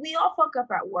 Like, we all fuck up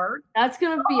at work. That's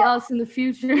going to be us in the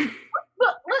future.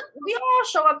 But look, we all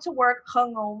show up to work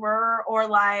hungover or,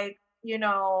 like, you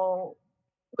know,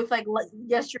 with, like,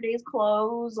 yesterday's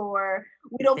clothes or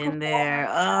we don't been there.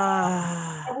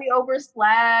 Or we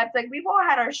overslept. Like, we've all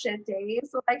had our shit days.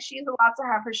 So, like, she's allowed to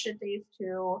have her shit days,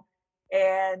 too.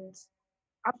 And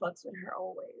I fucks with her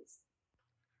always.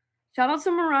 Shout out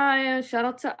to Mariah, shout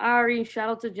out to Ari, shout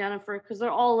out to Jennifer, because they're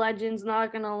all legends,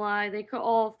 not gonna lie. They could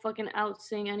all fucking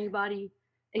out-sing anybody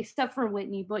except for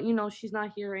Whitney, but you know, she's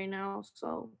not here right now,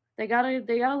 so they gotta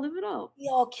live it up. We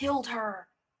all killed her.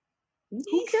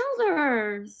 Who killed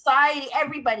her? Society,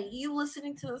 everybody. You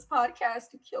listening to this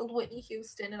podcast who killed Whitney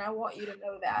Houston, and I want you to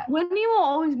know that. Whitney will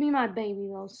always be my baby,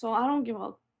 though, so I don't give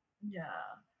up. Yeah.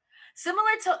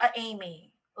 Similar to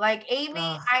Amy. Like Amy,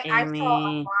 I saw a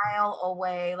Amy. mile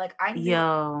away. Like I knew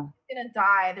Yo, she's gonna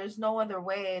die. There's no other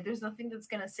way. There's nothing that's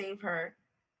gonna save her.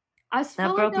 I that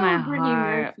felt like broke that my with Brittany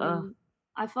heart. Murphy.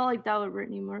 I felt like that with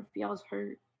Brittany Murphy. I was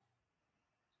hurt.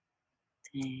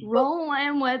 Dang.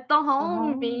 Rolling with the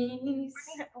homies.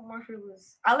 Murphy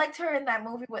was. I liked her in that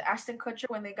movie with Ashton Kutcher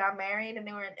when they got married and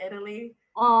they were in Italy.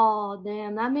 Oh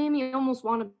damn, that made me almost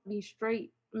want to be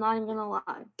straight. I'm not even gonna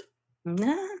lie.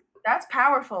 That's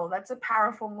powerful. That's a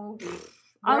powerful movie.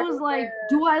 I was like,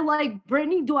 do I like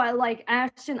Brittany? Do I like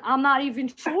Ashton? I'm not even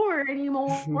sure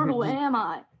anymore. Who am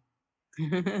I?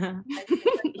 I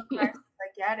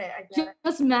get it.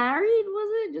 Just married?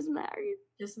 Was it? Just married?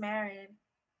 Just married.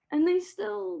 And they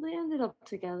ended up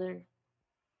together.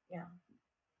 Yeah.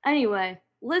 Anyway,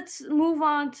 let's move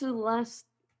on to less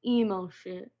emo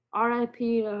shit.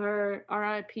 R.I.P. to her.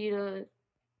 R.I.P. to,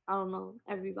 I don't know,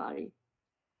 everybody.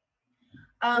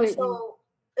 So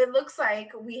it looks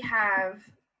like we have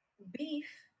beef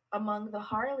among the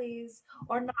Harleys,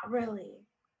 or not really.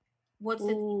 What's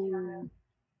it?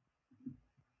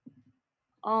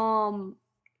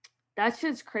 That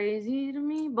shit's crazy to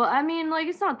me, but I mean, like,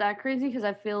 it's not that crazy because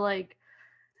I feel like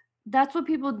that's what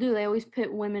people do. They always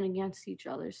pit women against each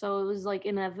other, so it was like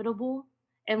inevitable.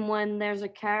 And when there's a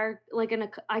character, like an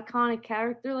iconic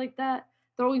character like that,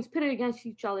 they're always pitted against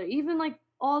each other. Even like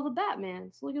all the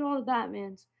Batmans. Look at all the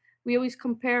Batmans. We always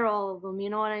compare all of them.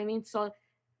 You know what I mean? So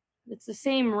it's the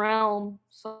same realm,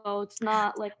 so it's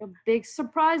not like a big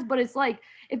surprise, but it's like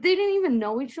if they didn't even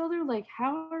know each other, like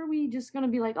how are we just gonna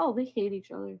be like, oh, they hate each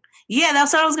other? Yeah,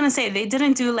 that's what I was gonna say. They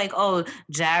didn't do like, oh,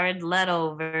 Jared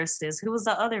Leto versus who was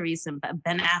the other recent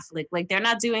Ben Affleck. Like they're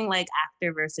not doing like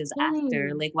actor versus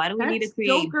actor. Like why do we need to create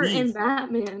Joker beef? and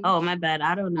Batman? Oh my bad,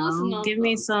 I don't know. Give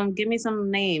me some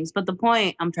names. But the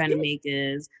point I'm trying to make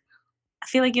is, I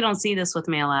feel like you don't see this with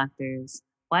male actors.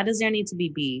 Why does there need to be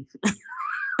beef?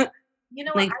 You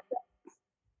know like,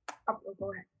 what?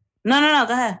 Go ahead. No,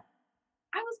 go ahead.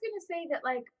 I was gonna say that,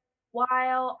 like,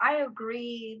 while I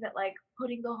agree that like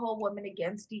putting the whole women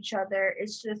against each other, it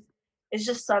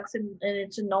just sucks and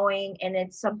it's annoying, and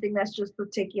it's something that's just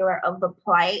particular of the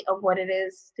plight of what it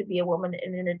is to be a woman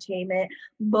in entertainment.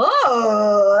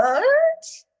 But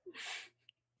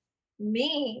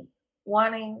me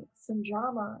wanting some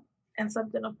drama and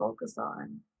something to focus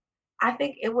on, I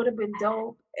think it would have been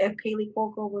dope if Kaylee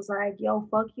Cuoco was like, yo,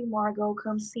 fuck you, Margot,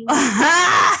 come see me.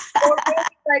 Or maybe,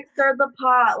 like, stir the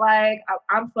pot, like,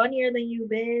 I'm funnier than you,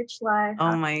 bitch. Like,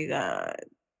 oh my God.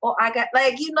 Oh, I got,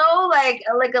 like, you know, like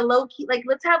a low key, like,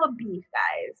 let's have a beef,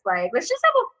 guys. Like, let's just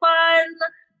have a fun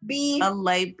beef. A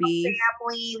light beef.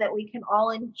 Family that we can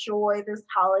all enjoy this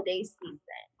holiday season.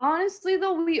 Honestly,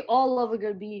 though, we all love a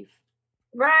good beef.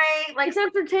 Right? Like, it's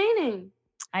entertaining.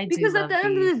 Because at the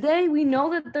end of the day, we know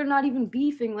that they're not even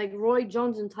beefing. Like Roy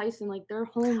Jones and Tyson, like they're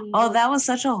homies. Oh, that was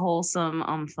such a wholesome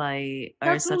fight,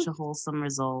 or such a wholesome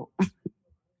result.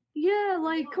 Yeah,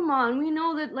 like come on, we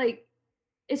know that, like,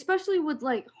 especially with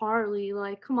like Harley,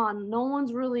 like come on, no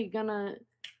one's really gonna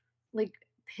like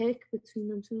pick between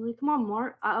them two. Like come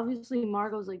on, obviously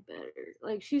Margot's like better.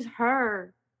 Like she's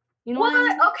her. You know what I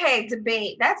mean? Okay,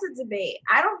 debate. That's a debate.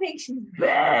 I don't think she's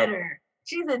better.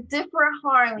 She's a different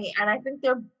Harley, and I think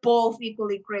they're both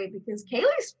equally great because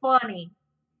Kaylee's funny.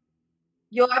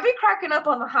 Yo, I be cracking up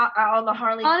on the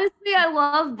Harley. Honestly, I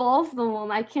love both of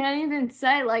them. I can't even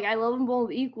say like I love them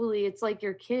both equally. It's like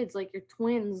your kids, like your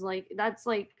twins. Like that's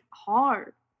like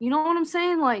hard. You know what I'm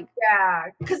saying? Like yeah,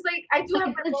 because like I do have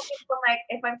my moments when like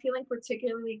if I'm feeling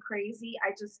particularly crazy, I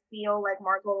just feel like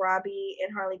Margot Robbie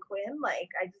and Harley Quinn. Like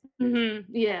I just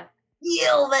yeah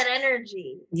feel that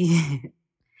energy. Yeah.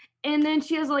 And then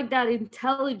she has like that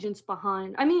intelligence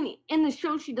behind. I mean, in the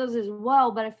show she does as well,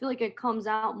 but I feel like it comes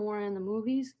out more in the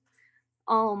movies.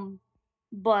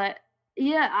 But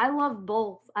yeah, I love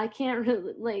both. I'm a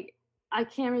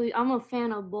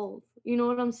fan of both. You know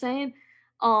what I'm saying?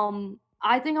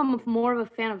 I think I'm more of a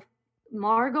fan of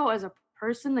Margot as a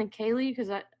person than Kaylee because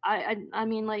I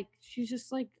mean, like she's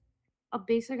just like a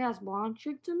basic ass blonde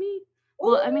chick to me.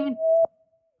 Well, I mean,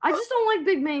 I just don't like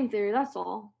Big Bang Theory, that's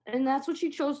all. And that's what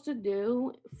she chose to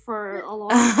do for a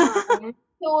long time.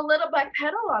 So a little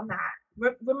backpedal on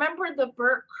that. Remember the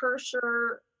Bert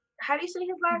Kreischer, how do you say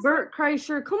his last name? Bert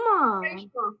Kreischer, come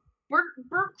on.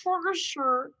 Bert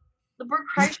Kreischer, the Bert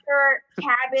Kreischer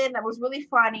cabin that was really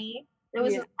funny. There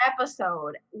was an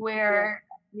episode where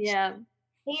it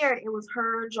was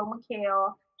her, Joe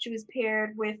McHale. She was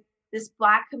paired with this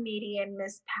Black comedian,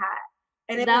 Miss Pat.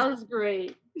 And that was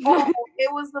great. Oh,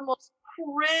 it was the most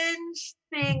cringe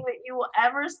thing that you will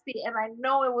ever see. And I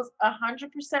know it was 100%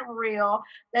 real.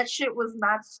 That shit was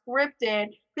not scripted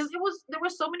because there were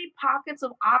so many pockets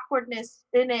of awkwardness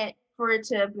in it for it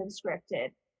to have been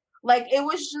scripted. Like it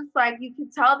was just like you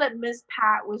could tell that Miss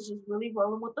Pat was just really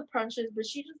rolling with the punches, but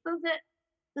she just doesn't.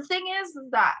 The thing is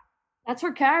that that's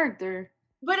her character.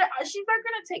 But she's not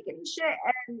gonna take any shit.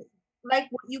 And like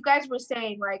what you guys were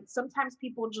saying, like sometimes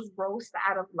people just roast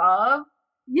out of love.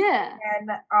 Yeah. And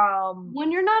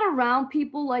when you're not around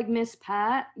people like Miss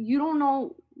Pat, you don't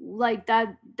know like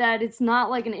that it's not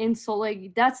like an insult.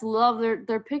 Like that's love.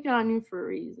 They're picking on you for a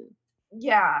reason.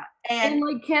 Yeah. And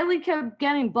like Kaylee kept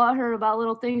getting butthurt about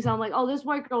little things. I'm like, oh, this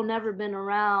white girl never been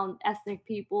around ethnic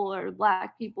people or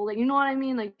black people. Like, you know what I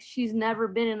mean? Like she's never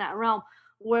been in that realm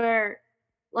where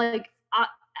like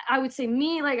I would say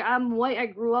me, like I'm white, I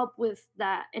grew up with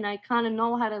that and I kind of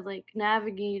know how to like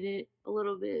navigate it a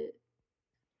little bit.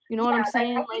 You know what I'm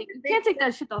saying? Like you can't take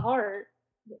that shit to heart.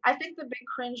 I think the big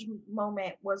cringe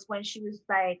moment was when she was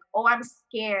like, oh, I'm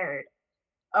scared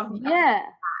of yeah.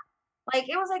 Like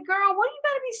it was like, girl, what do you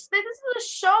gotta be? This is a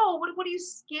show. What are you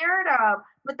scared of?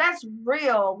 But that's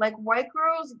real. Like white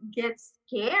girls get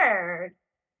scared,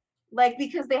 like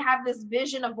because they have this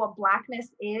vision of what blackness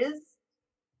is,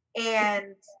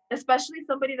 and especially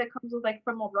somebody that comes with like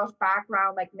from a rough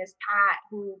background, like Miss Pat,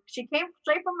 who she came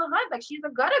straight from the hood. Like she's a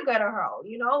gutter hoe,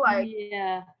 you know, like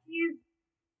yeah,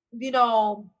 she's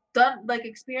done like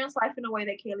experienced life in a way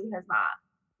that Kaylee has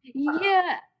not.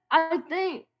 Yeah, I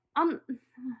think.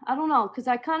 I don't know, because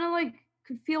I kind of like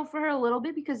could feel for her a little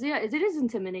bit because yeah, it is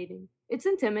intimidating. It's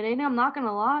intimidating. I'm not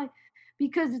gonna lie,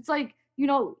 because it's like you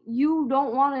don't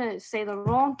want to say the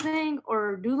wrong thing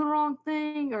or do the wrong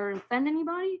thing or offend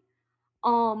anybody,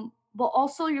 but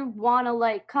also you want to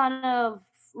like kind of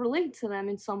relate to them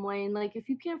in some way, and like if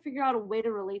you can't figure out a way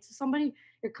to relate to somebody,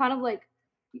 you're kind of like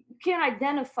you can't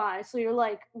identify, so you're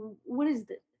like, what is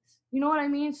this? You know what I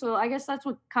mean? So I guess that's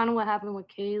what happened with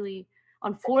Kaylee.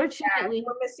 Unfortunately,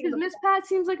 because Miss Pat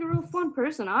seems like a real fun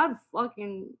person. I'd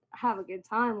fucking have a good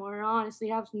time with her, honestly,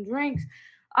 have some drinks.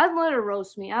 I'd let her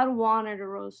roast me. I'd want her to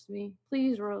roast me.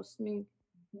 Please roast me.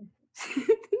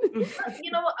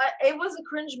 You know, it was a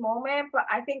cringe moment, but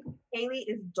I think Kaylee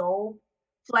is dope.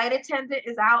 Flight Attendant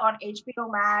is out on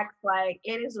HBO Max. Like,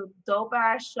 it is a dope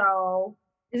ass show.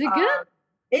 Is it good?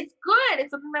 It's good. It's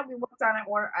something that we worked on at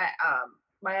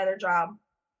my other job.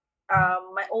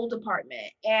 My old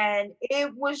apartment, and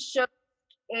it was just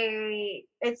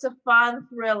it's a fun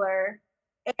thriller,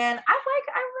 and I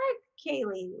like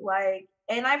Kaylee, like,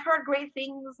 and I've heard great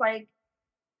things like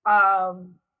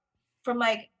from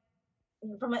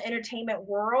an entertainment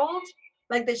world,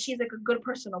 like that she's like a good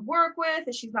person to work with,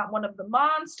 and she's not one of the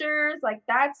monsters. Like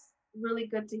that's really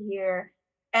good to hear,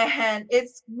 and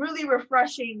it's really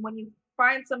refreshing when you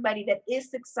find somebody that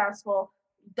is successful,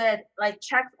 that like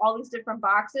checks all these different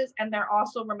boxes, and they're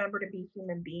also remember to be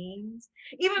human beings,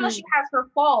 even though she has her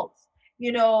faults.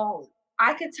 You know,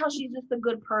 I could tell she's just a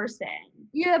good person.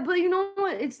 Yeah, but you know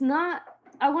what? It's not.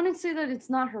 I wouldn't say that it's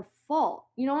not her fault.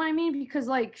 You know what I mean? Because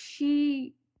like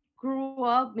she grew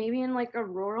up maybe in like a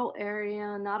rural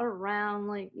area, not around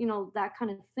like that kind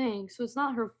of thing. So it's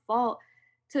not her fault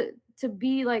to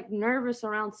be like nervous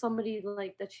around somebody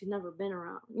like that she's never been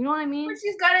around. You know what I mean? But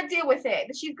she's got to deal with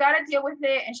it. She's got to deal with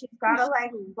it, and she's got to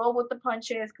like roll with the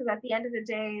punches, because at the end of the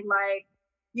day, like,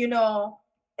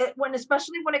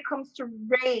 especially when it comes to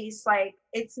race, like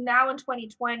it's now in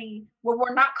 2020 where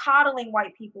we're not coddling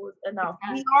white people enough.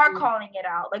 We are calling it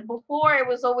out. Like before, it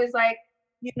was always like,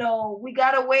 we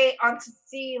got to wait on to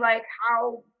see like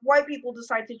how white people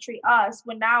decide to treat us,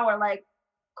 when now we're like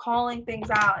calling things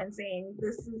out and saying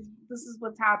this is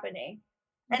what's happening.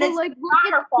 And it's like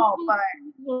not her fault, but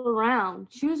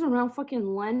she was around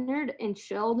fucking Leonard and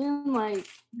Sheldon, like,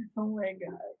 oh my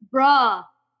god, bruh,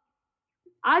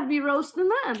 I'd be roasting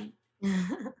them.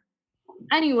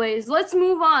 Anyways, let's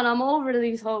move on. I'm over to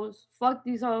these hoes. Fuck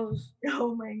these hoes.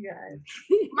 Oh my god.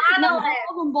 No, I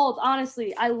love them both,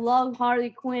 honestly. I love Harley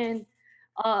Quinn.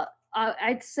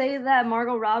 I'd say that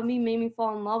Margot Robbie made me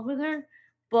fall in love with her,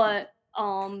 but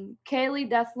Kaylee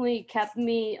definitely kept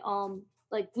me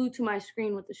like glued to my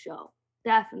screen with the show.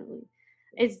 Definitely.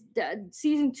 It's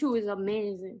season 2 is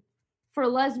amazing. For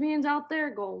lesbians out there,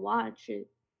 go watch it.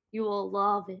 You will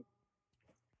love it.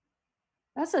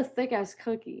 That's a thick ass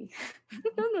cookie.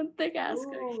 That's a thick ass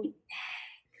cookie.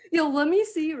 Yo, let me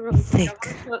see real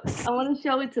quick. I want to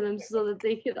show it to them so that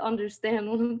they can understand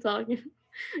what I'm talking.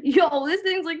 Yo, this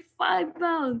thing's like 5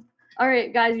 pounds. All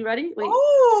right, guys, you ready? Wait.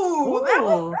 Ooh, that's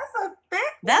a thick.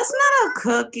 That's not a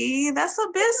cookie. That's a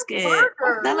biscuit.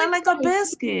 That look like a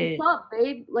biscuit. What's up,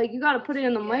 babe? Like, you gotta put it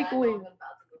in the microwave.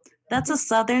 That's a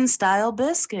Southern style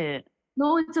biscuit.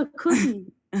 No, it's a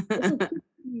cookie.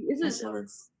 It's a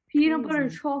peanut butter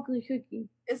chocolate cookie.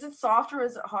 Is it soft or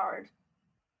is it hard?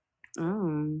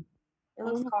 Mm. It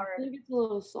looks hard. I think it's a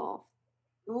little soft.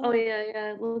 Ooh. Oh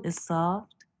yeah. It's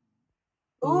soft.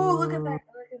 Ooh, look at that!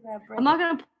 Look at that. I'm not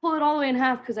gonna pull it all the way in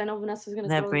half because I know Vanessa's gonna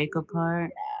That break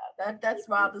apart. Yeah, that's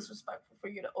wild disrespectful for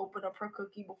you to open up her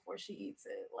cookie before she eats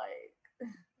it. Like,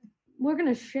 we're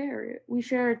gonna share it. We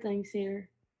share things here.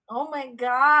 oh my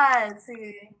God!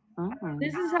 See,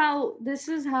 this is how this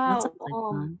is how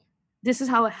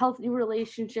a healthy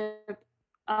relationship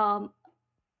I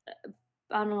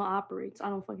don't know operates. I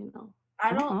don't fucking know.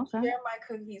 I don't share my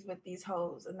cookies with these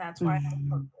hoes, and that's why I'm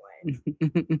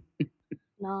fuckboy.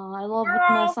 No, I love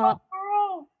Vanessa.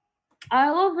 I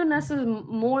love Vanessa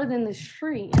more than this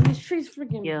tree, and this tree's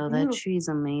freaking Yo, beautiful. that tree's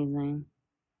amazing.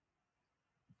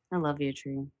 I love your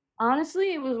tree.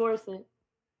 Honestly, it was worth it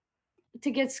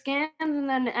to get scammed and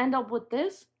then end up with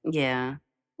this. Yeah.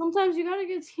 Sometimes you gotta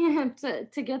get scammed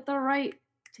to get the right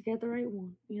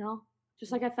one. You know,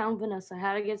 just like I found Vanessa, I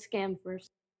had to get scammed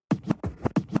first.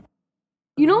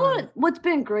 You know what's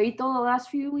been great though the last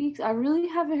few weeks? I really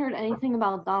haven't heard anything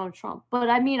about Donald Trump. But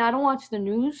I mean, I don't watch the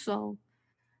news, so.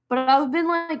 But I've been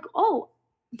like, oh,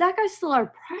 that guy's still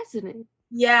our president.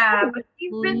 Yeah, but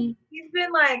he's been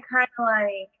like kind of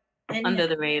like under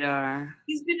the radar.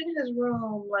 He's been in his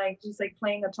room like just like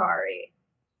playing Atari.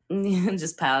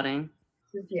 Just pouting.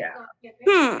 Yeah.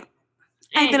 I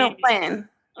didn't plan.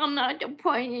 I'm not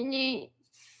playing it.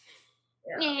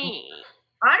 Yeah.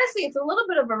 Honestly, it's a little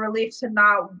bit of a relief to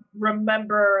not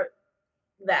remember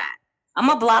that. I'm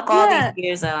gonna block all these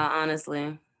years out,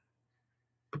 honestly.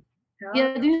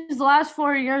 Yeah, these last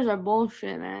 4 years are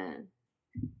bullshit, man.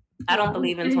 I don't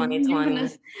believe in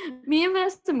 2020. Me and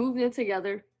Vanessa moved in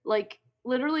together, like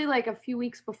literally like a few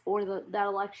weeks before that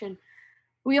election.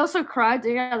 We also cried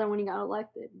together when he got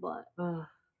elected, but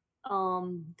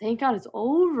thank God it's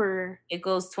over. It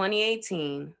goes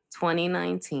 2018,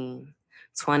 2019.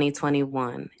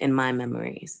 2021 in my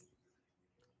memories.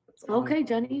 Okay,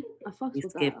 Jenny. I fucked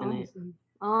with that.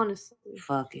 Honestly.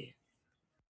 Fuck it.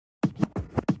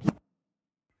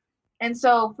 And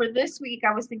so for this week,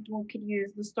 I was thinking we could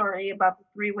use the story about the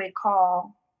three-way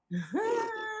call.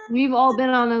 We've all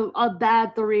been on a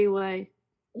bad three-way.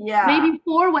 Yeah. Maybe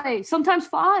four-way, sometimes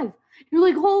 5. You're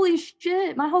like, holy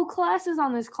shit, my whole class is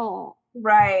on this call.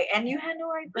 Right, and you had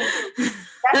no idea.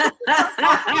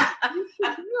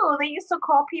 They used to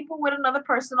call people with another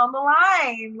person on the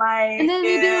line, like. And then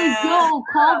they'd be like, "Yo,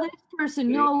 call this person.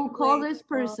 Yo, call this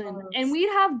person." And we'd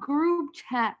have group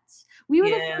chats. We were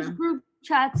the first group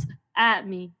chats at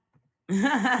me.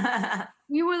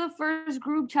 We were the first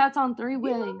group chats on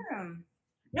three-way. Yeah.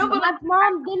 No, but my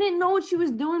mom didn't know what she was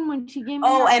doing when she gave me.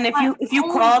 Oh, and if you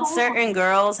called certain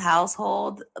girls'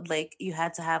 household, like you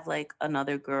had to have like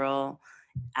another girl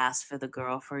ask for the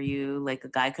girl for you. Like a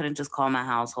guy couldn't just call my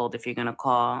household if you're gonna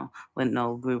call with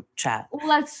no group chat. Oh,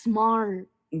 that's smart.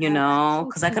 You know,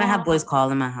 because I couldn't have boys call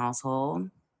in my household.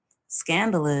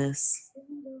 Scandalous.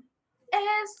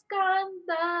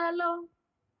 Escándalo.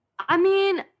 I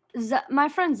mean, my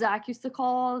friend Zach used to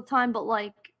call all the time, but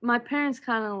like my parents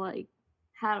kind of like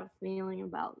had a feeling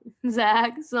about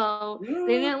Zach, so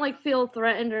they didn't like feel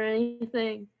threatened or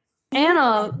anything.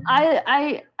 Anna,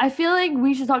 I feel like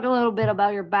we should talk a little bit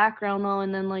about your background though,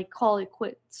 and then like call it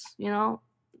quits. You know,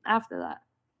 after that,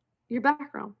 your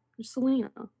background, you're Selena.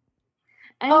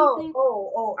 Anything?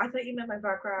 Oh! I thought you meant my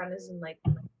background isn't like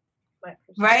my.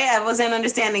 Right, I wasn't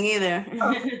understanding either.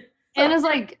 Anna's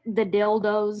like the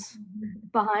dildos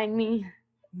behind me.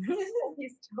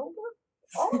 These dildos?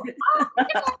 Oh, look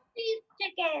at all these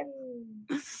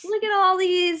chickens. Look at all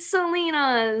these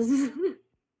Selenas.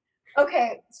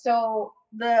 Okay, so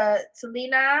the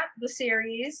Selena, the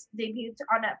series, debuted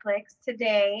on Netflix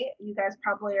today. You guys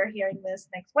probably are hearing this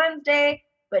next Wednesday,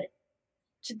 but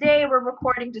today we're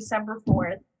recording December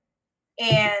 4th.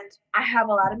 And I have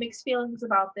a lot of mixed feelings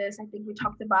about this. I think we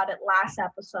talked about it last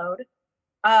episode.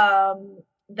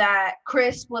 That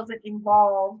Chris wasn't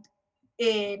involved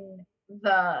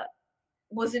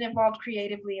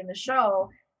creatively in the show.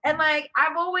 And like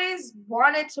I've always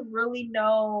wanted to really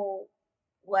know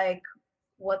like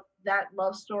what that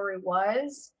love story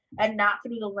was, and not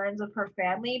through the lens of her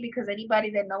family, because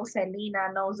anybody that knows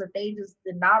Selena knows that they just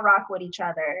did not rock with each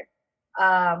other.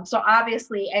 So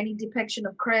obviously any depiction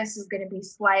of Chris is going to be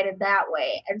slighted that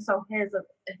way, and so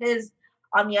his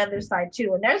on the other side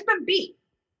too. And there's been beef.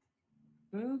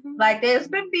 Mm-hmm. Like there's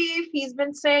been beef. He's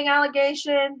been saying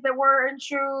allegations that weren't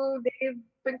true. They've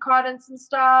been caught in some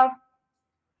stuff.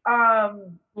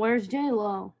 Where's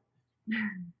J-Lo?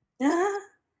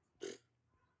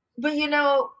 But you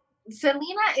know,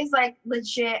 Selena is like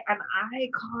legit an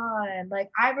icon.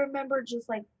 Like I remember just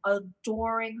like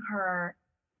adoring her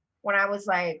when I was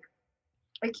like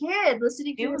a kid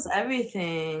listening to It her. was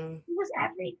everything. It was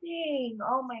everything.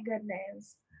 Oh my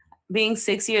goodness. Being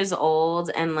 6 years old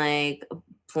and like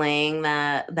playing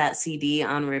that CD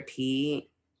on repeat.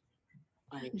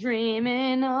 Like,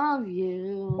 Dreaming of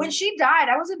you. When she died,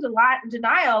 I was in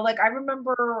denial. Like I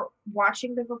remember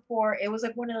watching the report. It was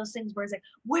like one of those things where it's like,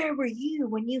 where were you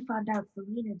when you found out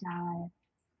Selena died?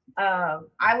 I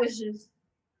was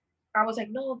like,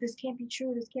 no, this can't be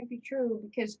true. This can't be true.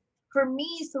 Because for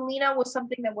me, Selena was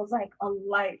something that was like a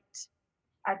light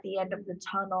at the end of the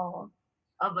tunnel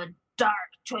of a dark,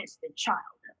 twisted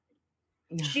childhood.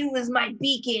 yeah. She was my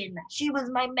beacon. She was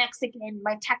my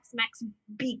Tex-Mex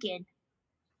beacon.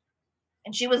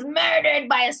 And she was murdered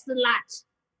by a slut.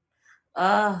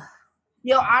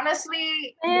 Yo,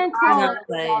 honestly, And I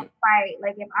Chloe. fight.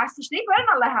 Like if I see, they better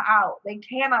not let her out. They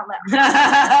cannot let her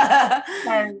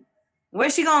out.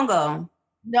 Where's she gonna go?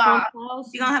 No,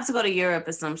 She gonna have to go to Europe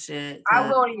or some shit.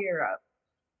 I'll go to Europe.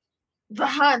 The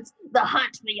hunt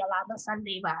for Yolanda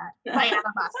Saldívar.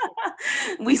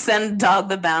 We send Dog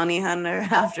the Bounty Hunter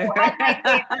after her.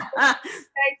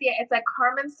 It's like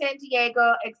Carmen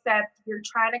Sandiego, except you're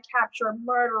trying to capture a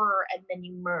murderer and then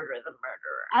you murder the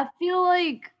murderer. I feel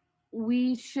like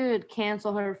we should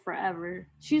cancel her forever.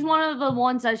 She's one of the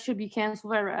ones that should be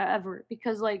canceled forever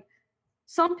because, like,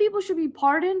 some people should be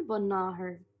pardoned, but not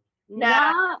her.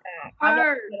 Nah, I'm not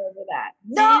over that.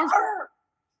 Not her.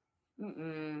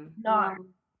 No.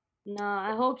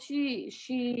 I hope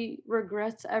she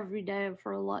regrets every day of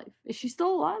her life. Is she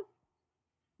still alive?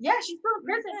 Yeah, she's still in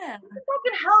prison. Yeah. She's been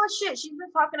talking hella shit. She's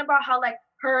been talking about how like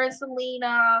her and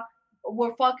Selena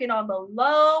were fucking on the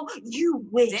low. You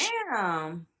wish.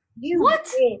 Damn. You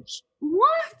wish.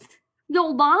 What?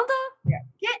 Yolanda? Yeah.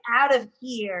 Get out of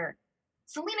here.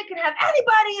 Selena can have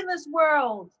anybody in this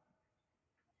world.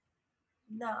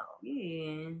 No.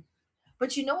 Yeah.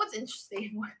 But you know what's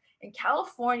interesting? In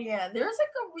California, there's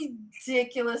like a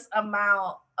ridiculous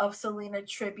amount of Selena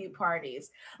tribute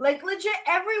parties. Like legit,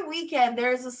 every weekend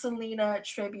there's a Selena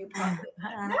tribute party.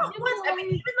 Even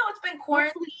though it's been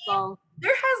quarantine,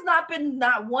 there has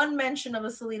not one mention of a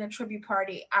Selena tribute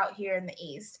party out here in the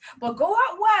East. But go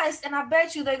out west, and I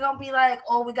bet you they're gonna be like,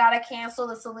 "Oh, we gotta cancel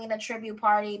the Selena tribute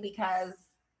party because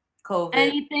COVID."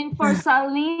 Anything for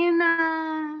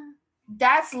Selena.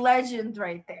 That's legend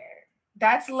right there.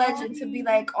 That's legend to be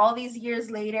like all these years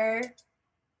later.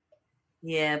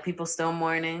 Yeah, people still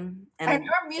mourning and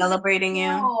celebrating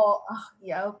you.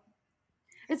 Yep.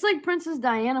 It's like Princess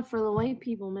Diana for the white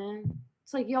people, man.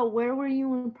 It's like, yo, where were you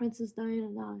when Princess Diana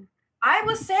died? I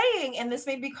was saying, and this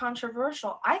may be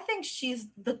controversial, I think she's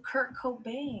the Kurt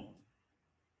Cobain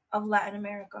of Latin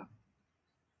America.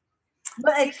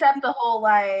 But except the whole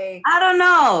like I don't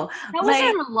know. That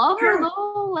wasn't a lover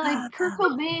though. Like Kurt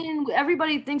Cobain,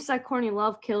 everybody thinks that Courtney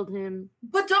Love killed him.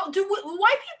 But do white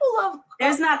people love?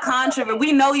 There's not controversy.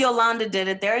 We know Yolanda did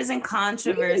it. There isn't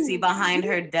controversy behind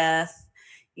her death,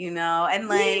 you know, and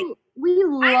like we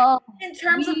love in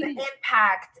terms of the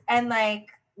impact and like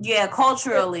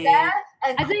culturally. I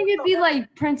think it'd be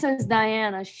like Princess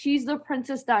Diana. She's the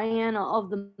Princess Diana of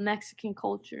the Mexican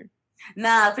culture.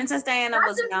 Nah, Princess Diana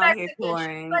wasn't out here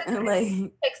touring. No,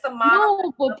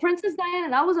 but Princess Diana,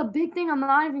 that was a big thing. I'm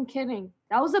not even kidding.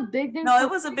 That was a big thing. No, it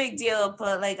was a big deal.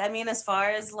 But like, I mean, as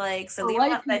far as like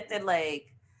Selena affected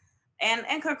like, and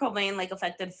Kurt Cobain like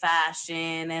affected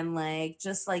fashion and like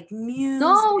just like music.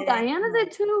 No, Diana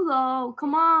did too though.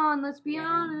 Come on, let's be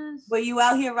honest. Were you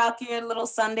out here rocking your little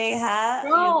Sunday hat?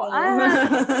 No, I had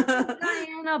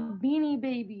Diana Beanie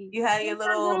Baby. You had your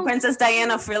little Princess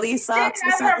Diana frilly socks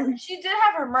or something? She did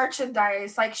have her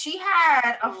merchandise. Like she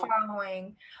had a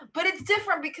following. But it's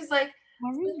different because like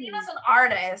Selena's an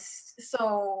artist.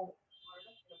 So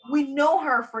we know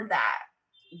her for that.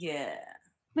 Yeah.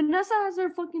 Vanessa has her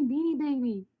fucking Beanie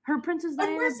Baby. Her Princess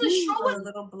Diana. Show us,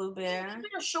 little blue bear. You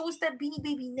better show us that Beanie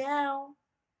Baby now.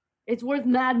 It's worth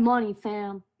mad money,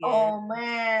 fam. Yeah. Oh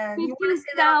man,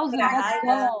 50,000.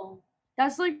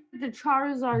 That's like the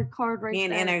Charizard card right there. Me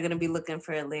and Anna are gonna be looking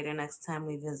for it later next time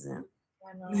we visit.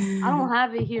 I don't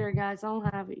have it here, guys. I don't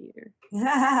have it here.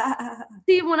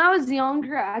 See, when I was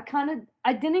younger, I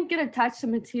didn't get attached to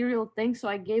material things, so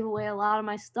I gave away a lot of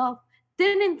my stuff.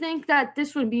 Didn't think that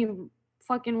this would be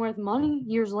fucking worth money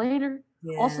years later.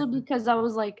 Yeah. Also because I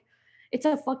was like, it's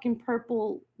a fucking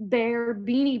purple bear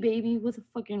Beanie Baby with a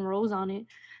fucking rose on it.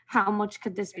 How much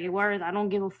could this be worth? I don't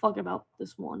give a fuck about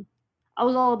this one. I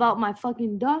was all about my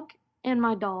fucking duck and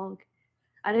my dog.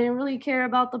 I didn't really care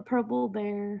about the purple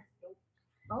bear.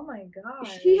 Oh my god.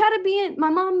 She had to be in. My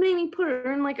mom made me put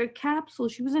her in like a capsule.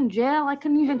 She was in jail. I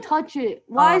couldn't even touch it.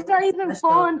 Why is that even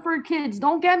fun for kids?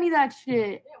 Don't get me that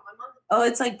shit. Oh,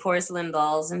 it's like porcelain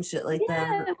dolls and shit like that.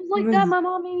 Yeah, it was like that. My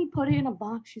mom made me put it in a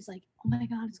box. She's like, "Oh my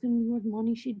god, it's gonna be worth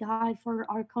money." She died for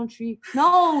our country.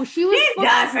 No, she was. She didn't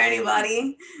die for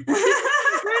anybody.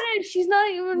 British. She's not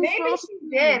even. Maybe she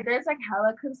did. There's like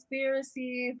hella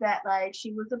conspiracies that like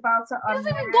she was about to. She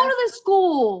doesn't even go to the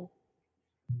school.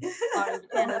 Sorry,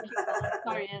 Anna.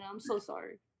 Sorry, Anna. I'm so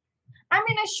sorry. I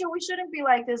mean, it's true. We shouldn't be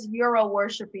like this Euro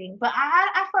worshipping, but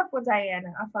I fuck with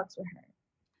Diana. I fucks with her.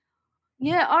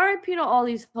 Yeah, R.I.P. to all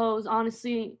these hoes.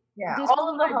 Honestly. Yeah, all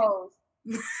of the hoes.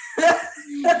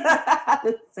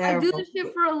 I do this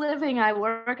shit for a living. I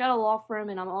work at a law firm,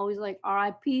 and I'm always like,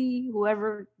 R.I.P.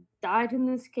 whoever died in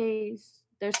this case.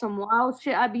 There's some wild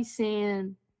shit I be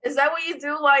seeing. Is that what you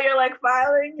do while you're like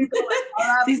filing? You go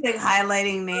like, she's like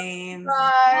highlighting names.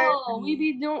 Oh,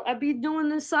 I be doing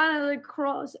the sign of the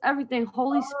cross, everything.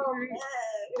 Holy Spirit.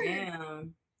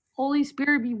 Damn. Holy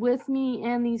Spirit be with me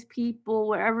and these people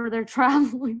wherever they're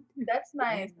traveling. That's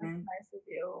nice. That's nice of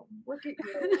you. Look at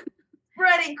you.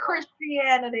 Spreading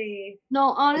Christianity.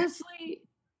 No, honestly,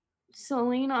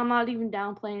 Selena, I'm not even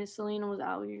downplaying it. Selena was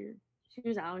out here. She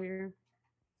was out here.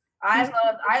 I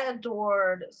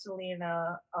adored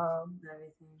Selena.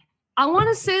 I want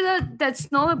to say that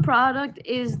Snow the Product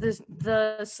is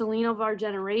the Selena of our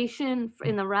generation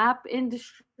in the rap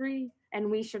industry,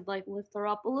 and we should like lift her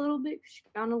up a little bit. She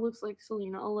kind of looks like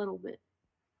Selena a little bit.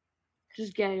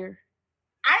 Just get her.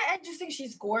 I just think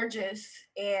she's gorgeous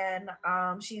and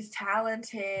she's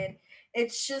talented.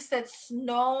 It's just that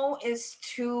Snow is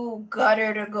too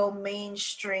gutter to go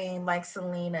mainstream like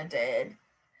Selena did.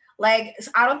 Like,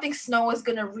 I don't think Snow is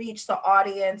gonna reach the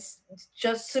audience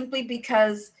just simply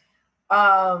because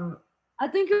I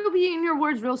think you'll be in your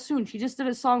words real soon. She just did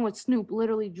a song with Snoop,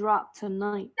 literally dropped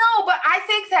tonight. No, but I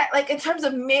think that like in terms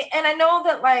of and I know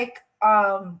that like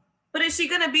but is she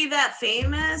gonna be that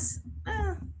famous?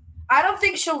 I don't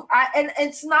think and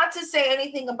it's not to say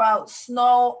anything about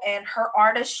Snow and her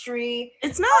artistry.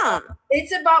 It's not.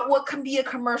 It's about what can be a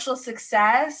commercial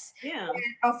success. Yeah.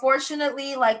 And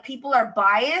unfortunately, like people are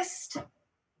biased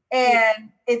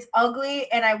and it's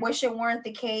ugly and I wish it weren't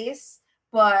the case,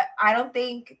 but I don't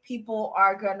think people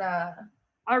are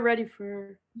ready for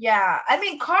her. Yeah. I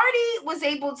mean, Cardi was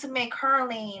able to make her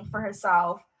lane for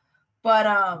herself, but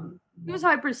She was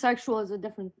hypersexual as a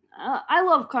different. I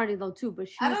love Cardi though too, but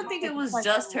I don't think it was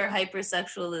just her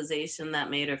hypersexualization that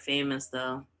made her famous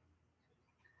though.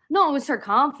 No, it was her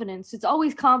confidence. It's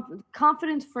always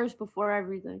confidence first before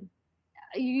everything.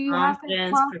 You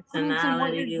confidence, have to have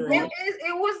personality.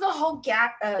 It was the whole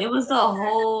gap. It was the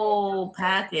whole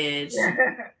package.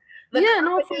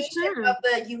 No, for sure. Of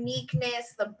the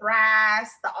uniqueness, the brass,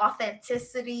 the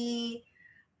authenticity,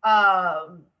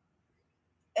 and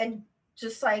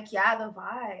just like the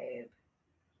vibe.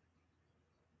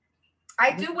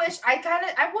 I do wish I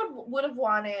would have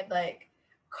wanted like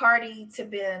Cardi to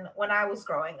been when I was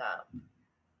growing up,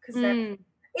 because then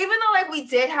even though like we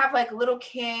did have like Little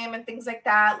Kim and things like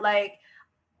that, like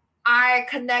I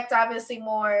connect obviously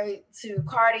more to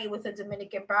Cardi with a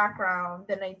Dominican background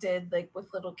than I did like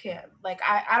with Little Kim. Like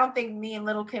I don't think me and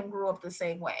Little Kim grew up the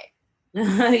same way.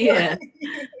 Yeah.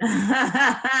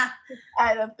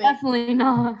 I don't think. Definitely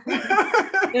not.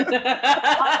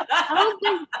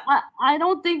 I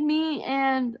don't think me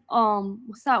and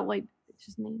what's that white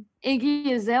bitch's name?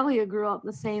 Iggy Azalea grew up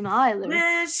the same either.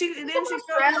 Man, she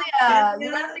Australia.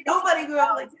 Nobody grew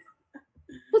up like that.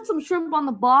 Put some shrimp on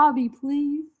the barbie,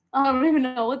 please. I don't even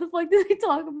know what the fuck did they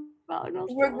talk about.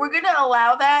 We're gonna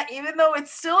allow that, even though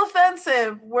it's still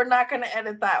offensive. We're not gonna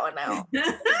edit that one out.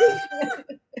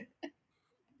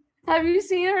 Have you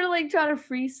seen her like try to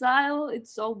freestyle?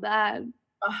 It's so bad.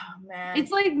 Oh man.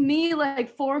 It's like me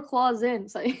like 4 claws in.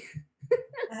 It's like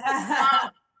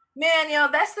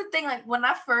man, that's the thing. Like when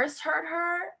I first heard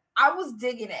her, I was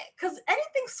digging it. Cause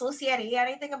anything Susieri,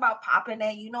 anything about popping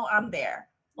it, I'm there.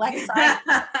 Like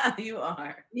you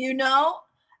are.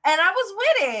 And I was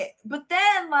with it. But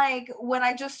then like when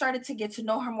I just started to get to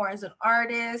know her more as an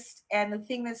artist, and the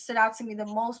thing that stood out to me the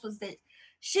most was that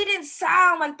she didn't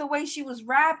sound like the way she was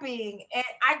rapping. And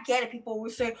I get it. People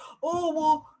would say, oh,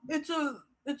 well, it's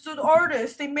an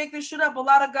artist. They make this shit up. A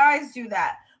lot of guys do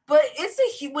that. But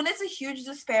when it's a huge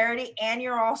disparity and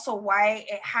you're also white,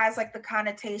 it has like the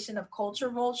connotation of culture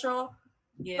vulture.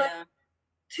 Yeah.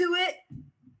 To it.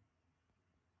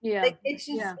 Yeah. Like, it's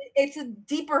just, it's a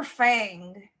deeper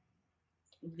fang.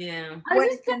 Yeah.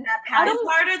 It's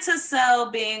harder to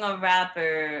sell being a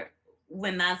rapper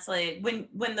when that's like when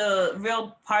the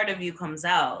real part of you comes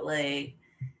out. Like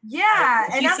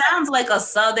Yeah, She sounds like a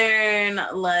Southern,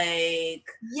 like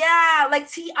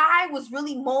T.I. was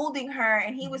really molding her,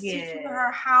 and he was teaching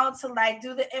her how to like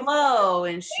do the flow,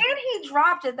 and he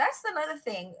dropped it. That's another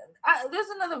thing. There's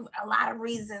a lot of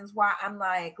reasons why I'm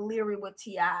like leery with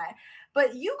T.I.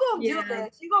 But you go do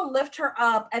this, you go lift her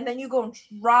up, and then you go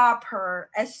drop her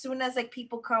as soon as like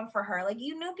people come for her. Like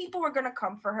you knew people were gonna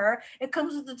come for her. It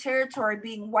comes with the territory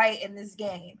being white in this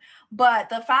game. But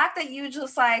the fact that you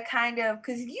just like kind of,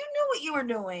 because you knew what you were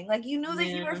doing, like you knew that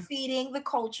you were feeding the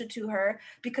culture to her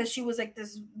because she was like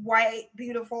this white,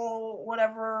 beautiful,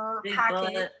 whatever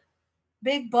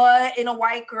big butt in a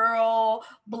white girl,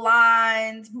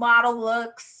 blonde, model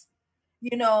looks.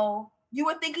 You know, you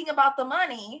were thinking about the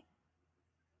money.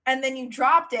 And then you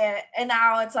dropped it, and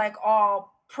now it's like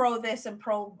all pro this and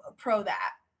pro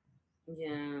that.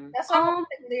 Yeah, that's why I'm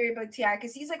leery about T.I.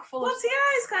 because he's like full of.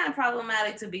 T.I. is kind of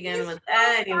problematic to begin with.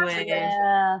 Anyway,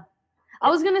 yeah,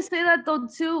 I was gonna say that though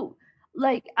too.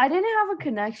 Like I didn't have a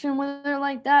connection with her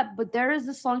like that, but there is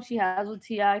a song she has with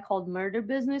T.I. called "Murder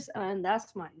Business," and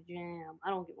that's my jam. I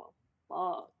don't give a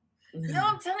fuck. No,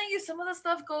 I'm telling you, some of the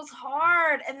stuff goes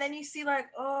hard, and then you see like,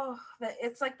 oh, that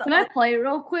it's like the. Can I play it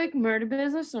real quick, "Murder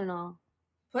Business" or no?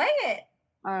 Play it.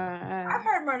 Alright. I've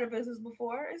heard "Murder Business"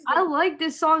 before. I like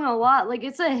this song a lot. Like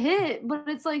it's a hit, but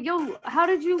it's like, yo, how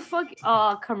did you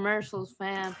commercials,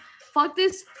 fam? Fuck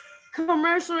this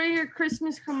commercial right here,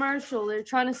 Christmas commercial. They're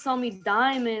trying to sell me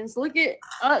diamonds. Look at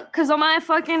cause of my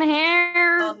fucking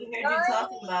hair. Oh, we heard you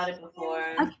talking about it before.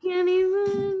 I can't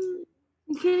even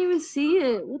see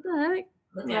it. What the heck?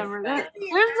 Whatever. There's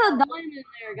a diamond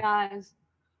there, guys.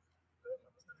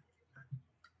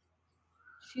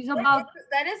 She's about.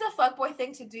 That is a fuckboy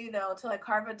thing to do, though, to like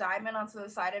carve a diamond onto the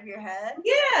side of your head.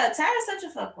 Yeah, Tara's such a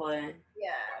fuckboy.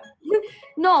 Yeah.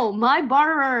 No, my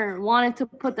barber wanted to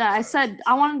put that. I said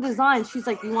I want a design. She's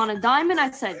like, "You want a diamond?" I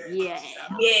said, "Yeah."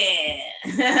 Yeah.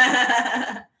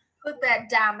 Put that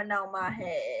diamond on my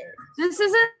head. This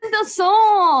isn't the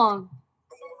song.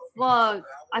 Fuck.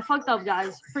 I fucked up,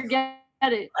 guys. Forget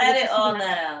it. Edit all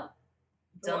that out.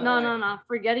 No.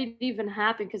 Forget it even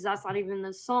happened because that's not even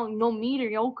the song. No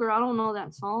Mediocre. I don't know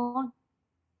that song.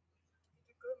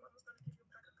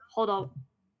 Hold up.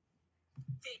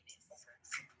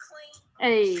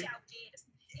 Hey.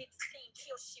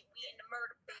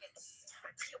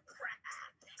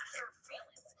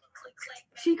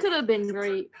 She could have been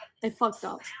great. They fucked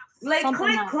up. Like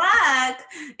click clack.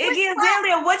 Iggy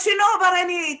Azalea, what you know about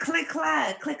any click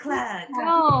clack? Click clack.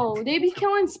 No, they be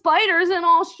killing spiders in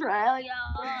Australia.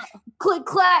 Click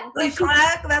clack. Click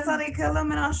clack. That's how they kill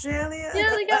them in Australia. Yeah,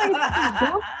 they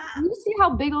gotta. You see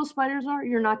how big those spiders are?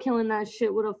 You're not killing that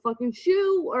shit with a fucking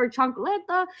shoe or a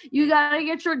chancleta. You gotta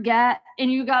get your gat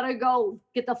and you gotta go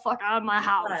get the fuck out of my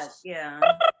house. Yeah.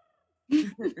 So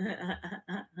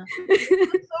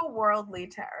worldly,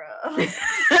 Tara.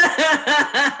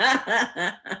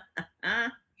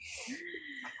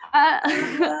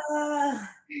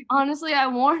 Honestly, I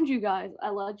warned you guys. I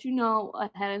let you know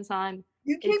ahead of time.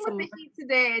 You came with the heat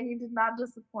today, and you did not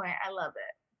disappoint. I love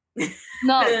it.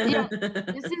 No, yeah,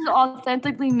 this is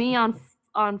authentically me on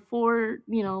 4,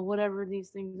 whatever these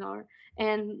things are,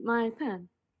 and my pen.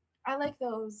 I like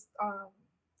those.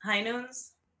 High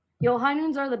Noons. Yo, High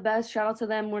Noons are the best. Shout out to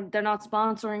them. They're not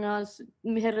sponsoring us.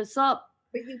 Hit us up.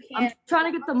 But you can't. I'm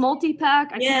trying to get the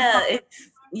multi-pack. If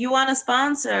you want to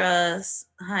sponsor us,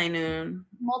 High Noon.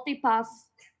 Multi-pass.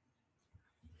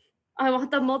 I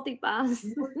want the multi-pass.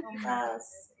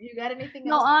 You got anything else?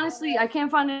 No, honestly, I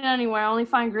can't find it anywhere. I only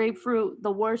find grapefruit,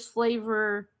 the worst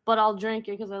flavor, but I'll drink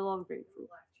it because I love grapefruit.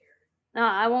 No,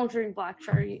 I won't drink black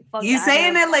cherry. Fuck You that.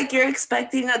 saying it like you're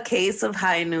expecting a case of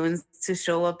High Noons to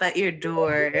show up at your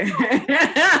door.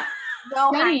 No,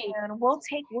 Jenny. We'll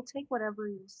take whatever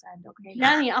you send, okay?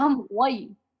 Jenny, I'm white.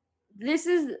 This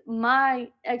is my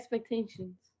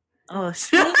expectations. Oh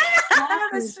shit.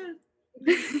 We're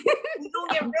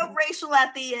gonna get real racial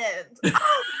at the end.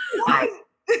 White.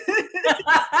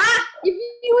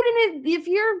 If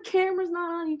your camera's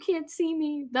not on, you can't see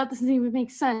me. That doesn't even make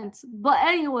sense. But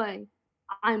anyway,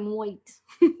 I'm white.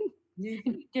 If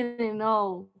you didn't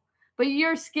know. But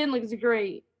your skin looks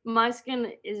great. My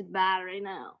skin is bad right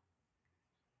now.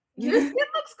 Your skin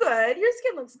looks good. Your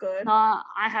skin looks good.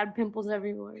 I had pimples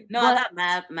everywhere. No, I got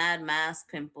mad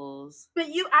mask pimples. But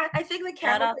I think the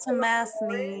camera. Shout out to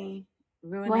Massney.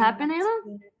 What happened,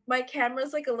 Anna? My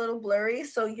camera's like a little blurry,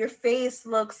 so your face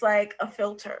looks like a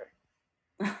filter.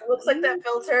 It looks like that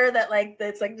filter that like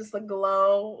that's like just a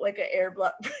glow, like an air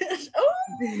block. Oh,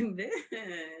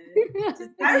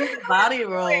 just body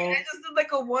roll. I just did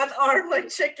like a one arm like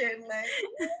chicken. Like.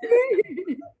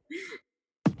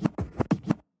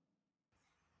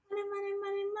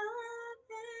 money.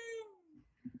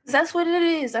 That's what it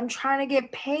is. I'm trying to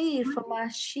get paid for my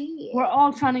shit. We're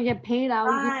all trying to get paid out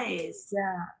here. Nice.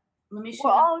 Yeah. Let me show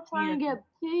We're you. all trying to get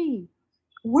paid.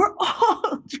 We're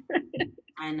all.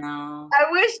 I know. I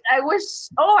wish.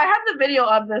 Oh, I have the video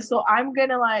of this, so I'm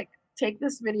gonna like take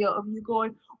this video of you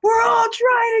going. We're all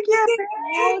trying to get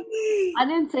paid. I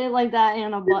didn't say it like that,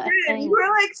 Anna, but You were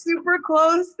like super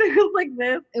close. It was like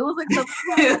this. It was like the.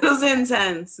 It was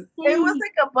intense. It was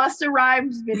like a Busta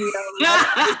Rhymes video.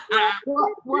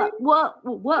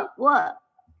 What?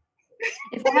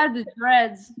 If I had the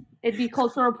dreads, it'd be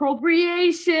cultural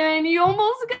appropriation. You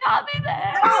almost got me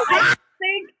there. I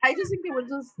just think it would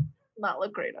just not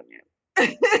look great on you.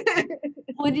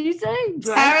 What did you say?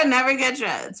 Tara, never get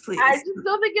dreads, please. I just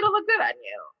don't think it'll look good on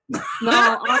you.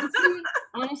 No,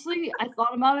 honestly, I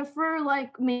thought about it for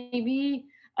like maybe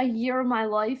a year of my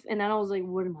life, and then I was like,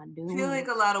 "What am I doing?" I feel like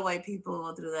a lot of white people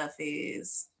go through that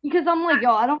phase. Because I'm like,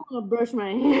 yo, I don't want to brush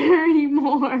my hair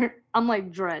anymore. I'm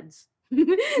like dreads.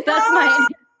 That's my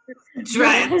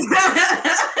dreads.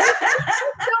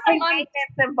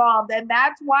 Maintenance involved, and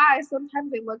that's why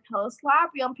sometimes they look hella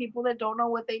sloppy on people that don't know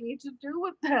what they need to do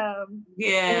with them.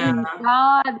 Yeah. And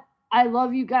God, I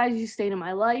love you guys. You stayed in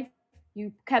my life.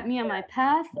 You kept me on my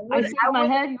path. I saved my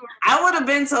head. I would have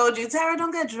been told you, Tara,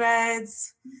 don't get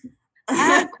dreads.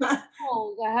 I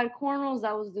had cornrows.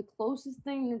 That was the closest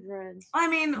thing to dreads. I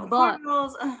mean,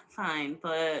 cornrows, fine,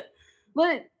 but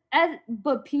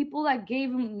people that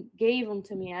gave them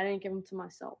to me. I didn't give them to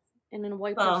myself, and then a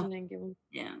white person didn't give them.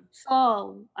 Yeah.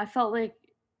 So I felt like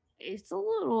it's a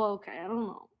little okay. I don't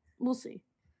know. We'll see.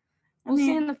 We'll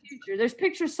see in the future. There's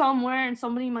pictures somewhere, and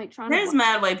somebody might try. There's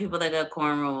mad white people that got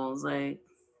cornrows, like.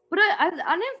 But I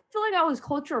didn't feel like I was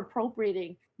culture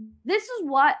appropriating. This is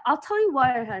why I'll tell you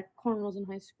why I had cornrows in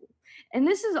high school, and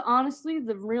this is honestly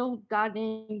the real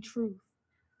goddamn truth.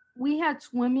 We had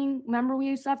swimming. Remember, we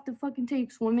used to have to fucking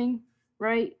take swimming,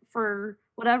 right? For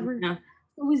whatever. Yeah.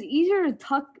 It was easier to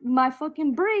tuck my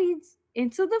fucking braids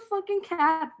into the fucking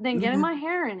cap than getting my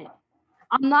hair in it.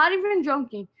 I'm not even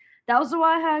joking. That was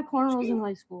why I had cornrows in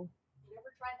high school.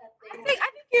 I think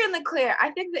you're in the clear. I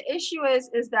think the issue is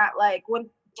that like when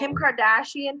Kim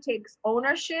Kardashian takes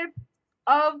ownership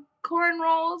of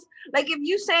cornrows, like if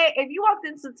you walked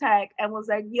into tech and was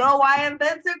like, "Yo, I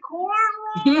invented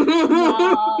cornrows,"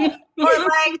 or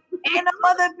like, "Ain't no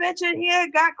other bitch in here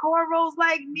got cornrows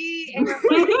like me," and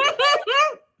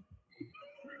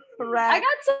I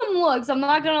got some looks. I'm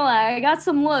not gonna lie. I got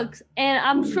some looks, and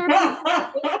I'm sure.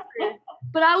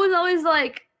 But I was always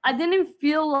like, I didn't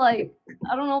feel like,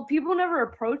 I don't know, people never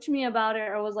approached me about it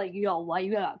or was like, yo, why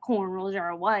you got cornrows?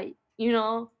 You're white, you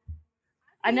know?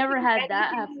 I never had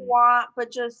that happen. You want,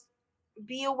 but just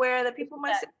be aware that people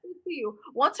might say to you.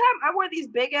 One time I wore these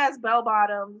big ass bell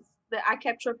bottoms that I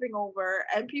kept tripping over,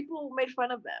 and people made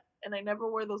fun of them, and I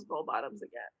never wore those bell bottoms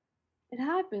again. It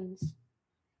happens.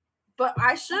 But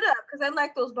I should have, because I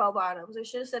like those bell bottoms. I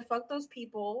should have said, fuck those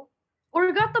people. Or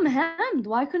got them hemmed.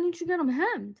 Why couldn't you get them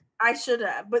hemmed? I should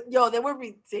have. But, yo, they were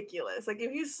ridiculous. Like,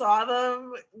 if you saw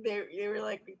them, they were,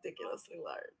 like, ridiculously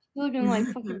large. Looking like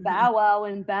fucking Bow Wow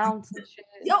and Bounce and shit.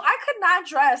 Yo, I could not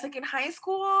dress. Like, in high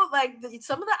school, like,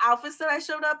 some of the outfits that I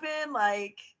showed up in,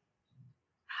 like,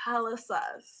 hella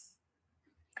sus.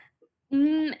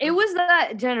 It was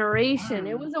that generation.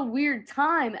 It was a weird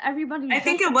time. Everybody. I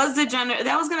think it was the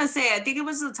I was gonna say. I think it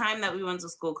was the time that we went to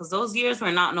school because those years were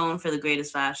not known for the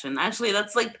greatest fashion. Actually,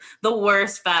 that's like the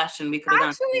worst fashion we could have done.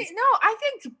 Actually, no. I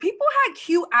think people had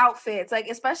cute outfits. Like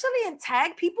especially in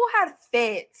tech, people had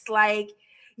fits. Like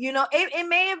you know, it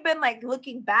may have been like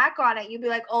looking back on it, you'd be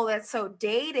like, oh, that's so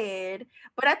dated.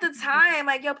 But at the time,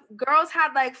 like yo, girls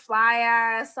had like fly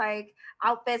ass like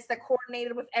outfits that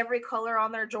coordinated with every color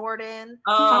on their Jordan.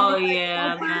 Oh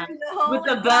yeah, with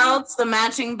the belts, the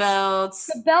matching belts.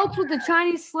 The belts with the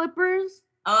Chinese slippers.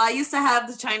 Oh, I used to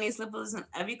have the Chinese slippers in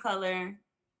every color.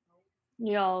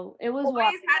 Yo, it was. Boys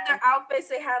had their outfits.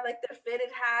 They had like their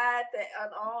fitted hat.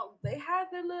 They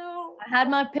had their little. I had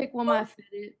my pick when my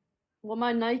fitted. When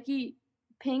my Nike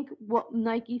pink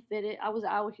Nike fitted. I was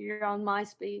out here on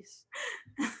MySpace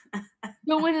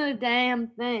doing the damn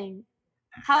thing.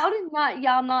 How did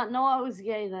y'all not know I was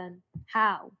gay then?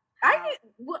 How? I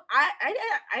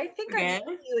think I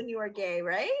knew you and you were gay,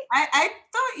 right? I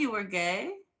thought you were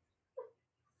gay.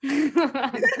 She was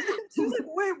like,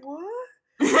 wait, what?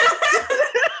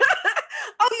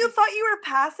 Oh, you thought you were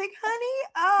passing, honey?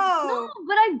 Oh. No,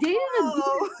 but I dated a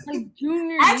dude like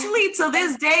junior. Actually, to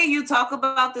this day, you talk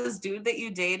about this dude that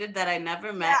you dated that I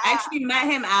never met. I actually met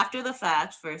him after the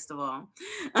fact, first of all.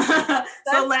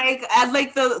 So like at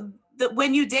like the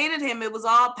when you dated him, it was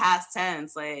all past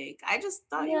tense. Like, I just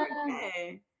thought you were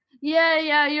gay.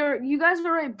 Yeah, you guys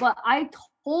are right. But I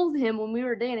told him when we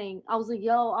were dating, I was like,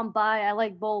 yo, I'm bi, I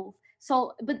like both.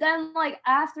 So, but then like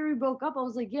after we broke up, I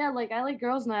was like, yeah, like I like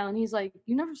girls now. And he's like,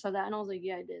 you never said that. And I was like,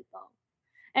 yeah, I did though.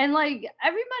 And like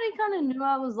everybody kind of knew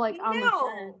I was like on the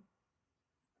fence.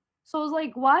 So I was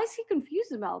like, why is he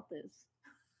confused about this?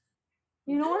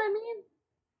 You know what I mean?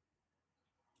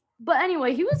 But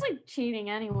anyway, he was like cheating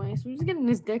anyway, so he was getting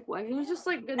his dick wet. He was just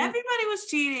like everybody was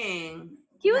cheating.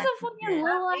 He was a fucking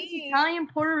little ass Italian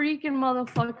Puerto Rican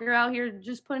motherfucker out here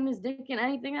just putting his dick in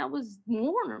anything that was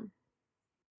warm.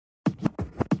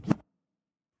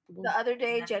 The other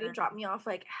day, Jenny dropped me off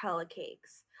like hella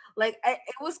cakes. Like it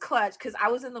was clutch because I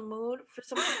was in the mood for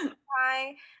some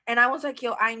pie, and I was like,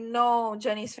 "Yo, I know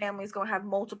Jenny's family is gonna have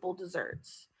multiple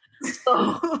desserts."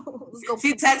 So let's go.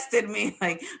 She texted me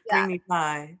like, "Bring me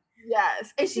pie."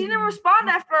 Yes, and she didn't respond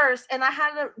at first, and I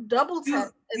had to double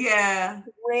text. Yeah.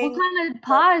 What kind of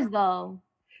pies though?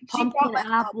 She brought like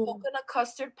a coconut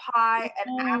custard pie,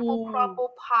 an apple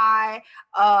crumble pie,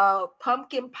 a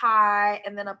pumpkin pie,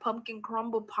 and then a pumpkin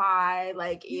crumble pie.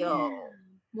 Like, yo,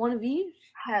 one of each.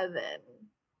 Heaven.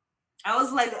 I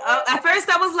was like, at first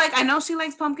I was like, I know she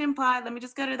likes pumpkin pie. Let me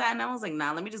just get her that. And I was like,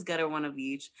 nah, let me just get her one of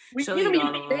each. We gonna be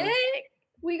thick.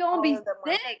 We gonna be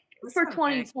thick for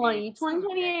 2020.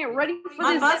 2020 ain't ready for this.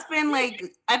 My butt's been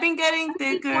like, I've been getting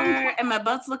thicker, and my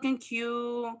butt's looking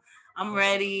cute. I'm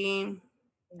ready.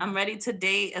 I'm ready to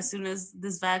date as soon as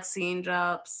this vaccine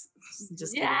drops.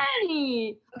 Just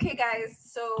Jenny. Okay, guys.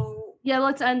 So yeah,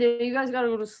 let's end it. You guys gotta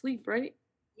go to sleep, right?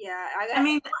 Yeah, I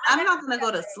mean, I'm not gonna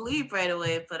go to sleep right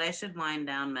away, but I should wind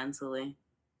down mentally.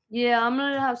 Yeah, I'm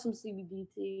gonna have some CBD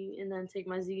tea and then take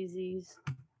my ZZs.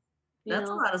 That's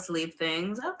a lot of sleep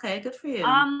things. Okay, good for you.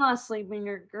 I'm not sleeping,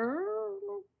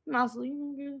 girl. I'm not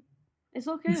sleeping good. It's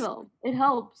okay though. It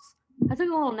helps. I took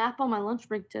a little nap on my lunch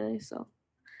break today, so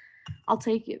I'll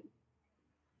take it.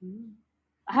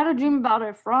 I had a dream about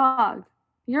a frog.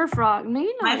 Your frog.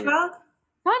 Maybe not. My frog?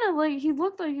 Kind of like he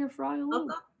looked like your frog a little.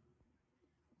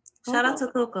 Shout out to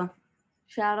Coco.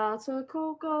 Shout out to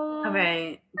Coco. All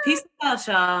right. Peace out,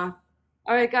 y'all.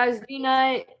 All right, guys. Good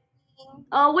night.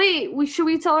 Oh, wait. Should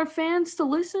we tell our fans to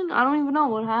listen? I don't even know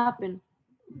what happened.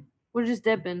 We're just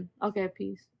dipping. Okay,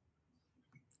 peace.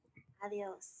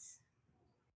 Adios.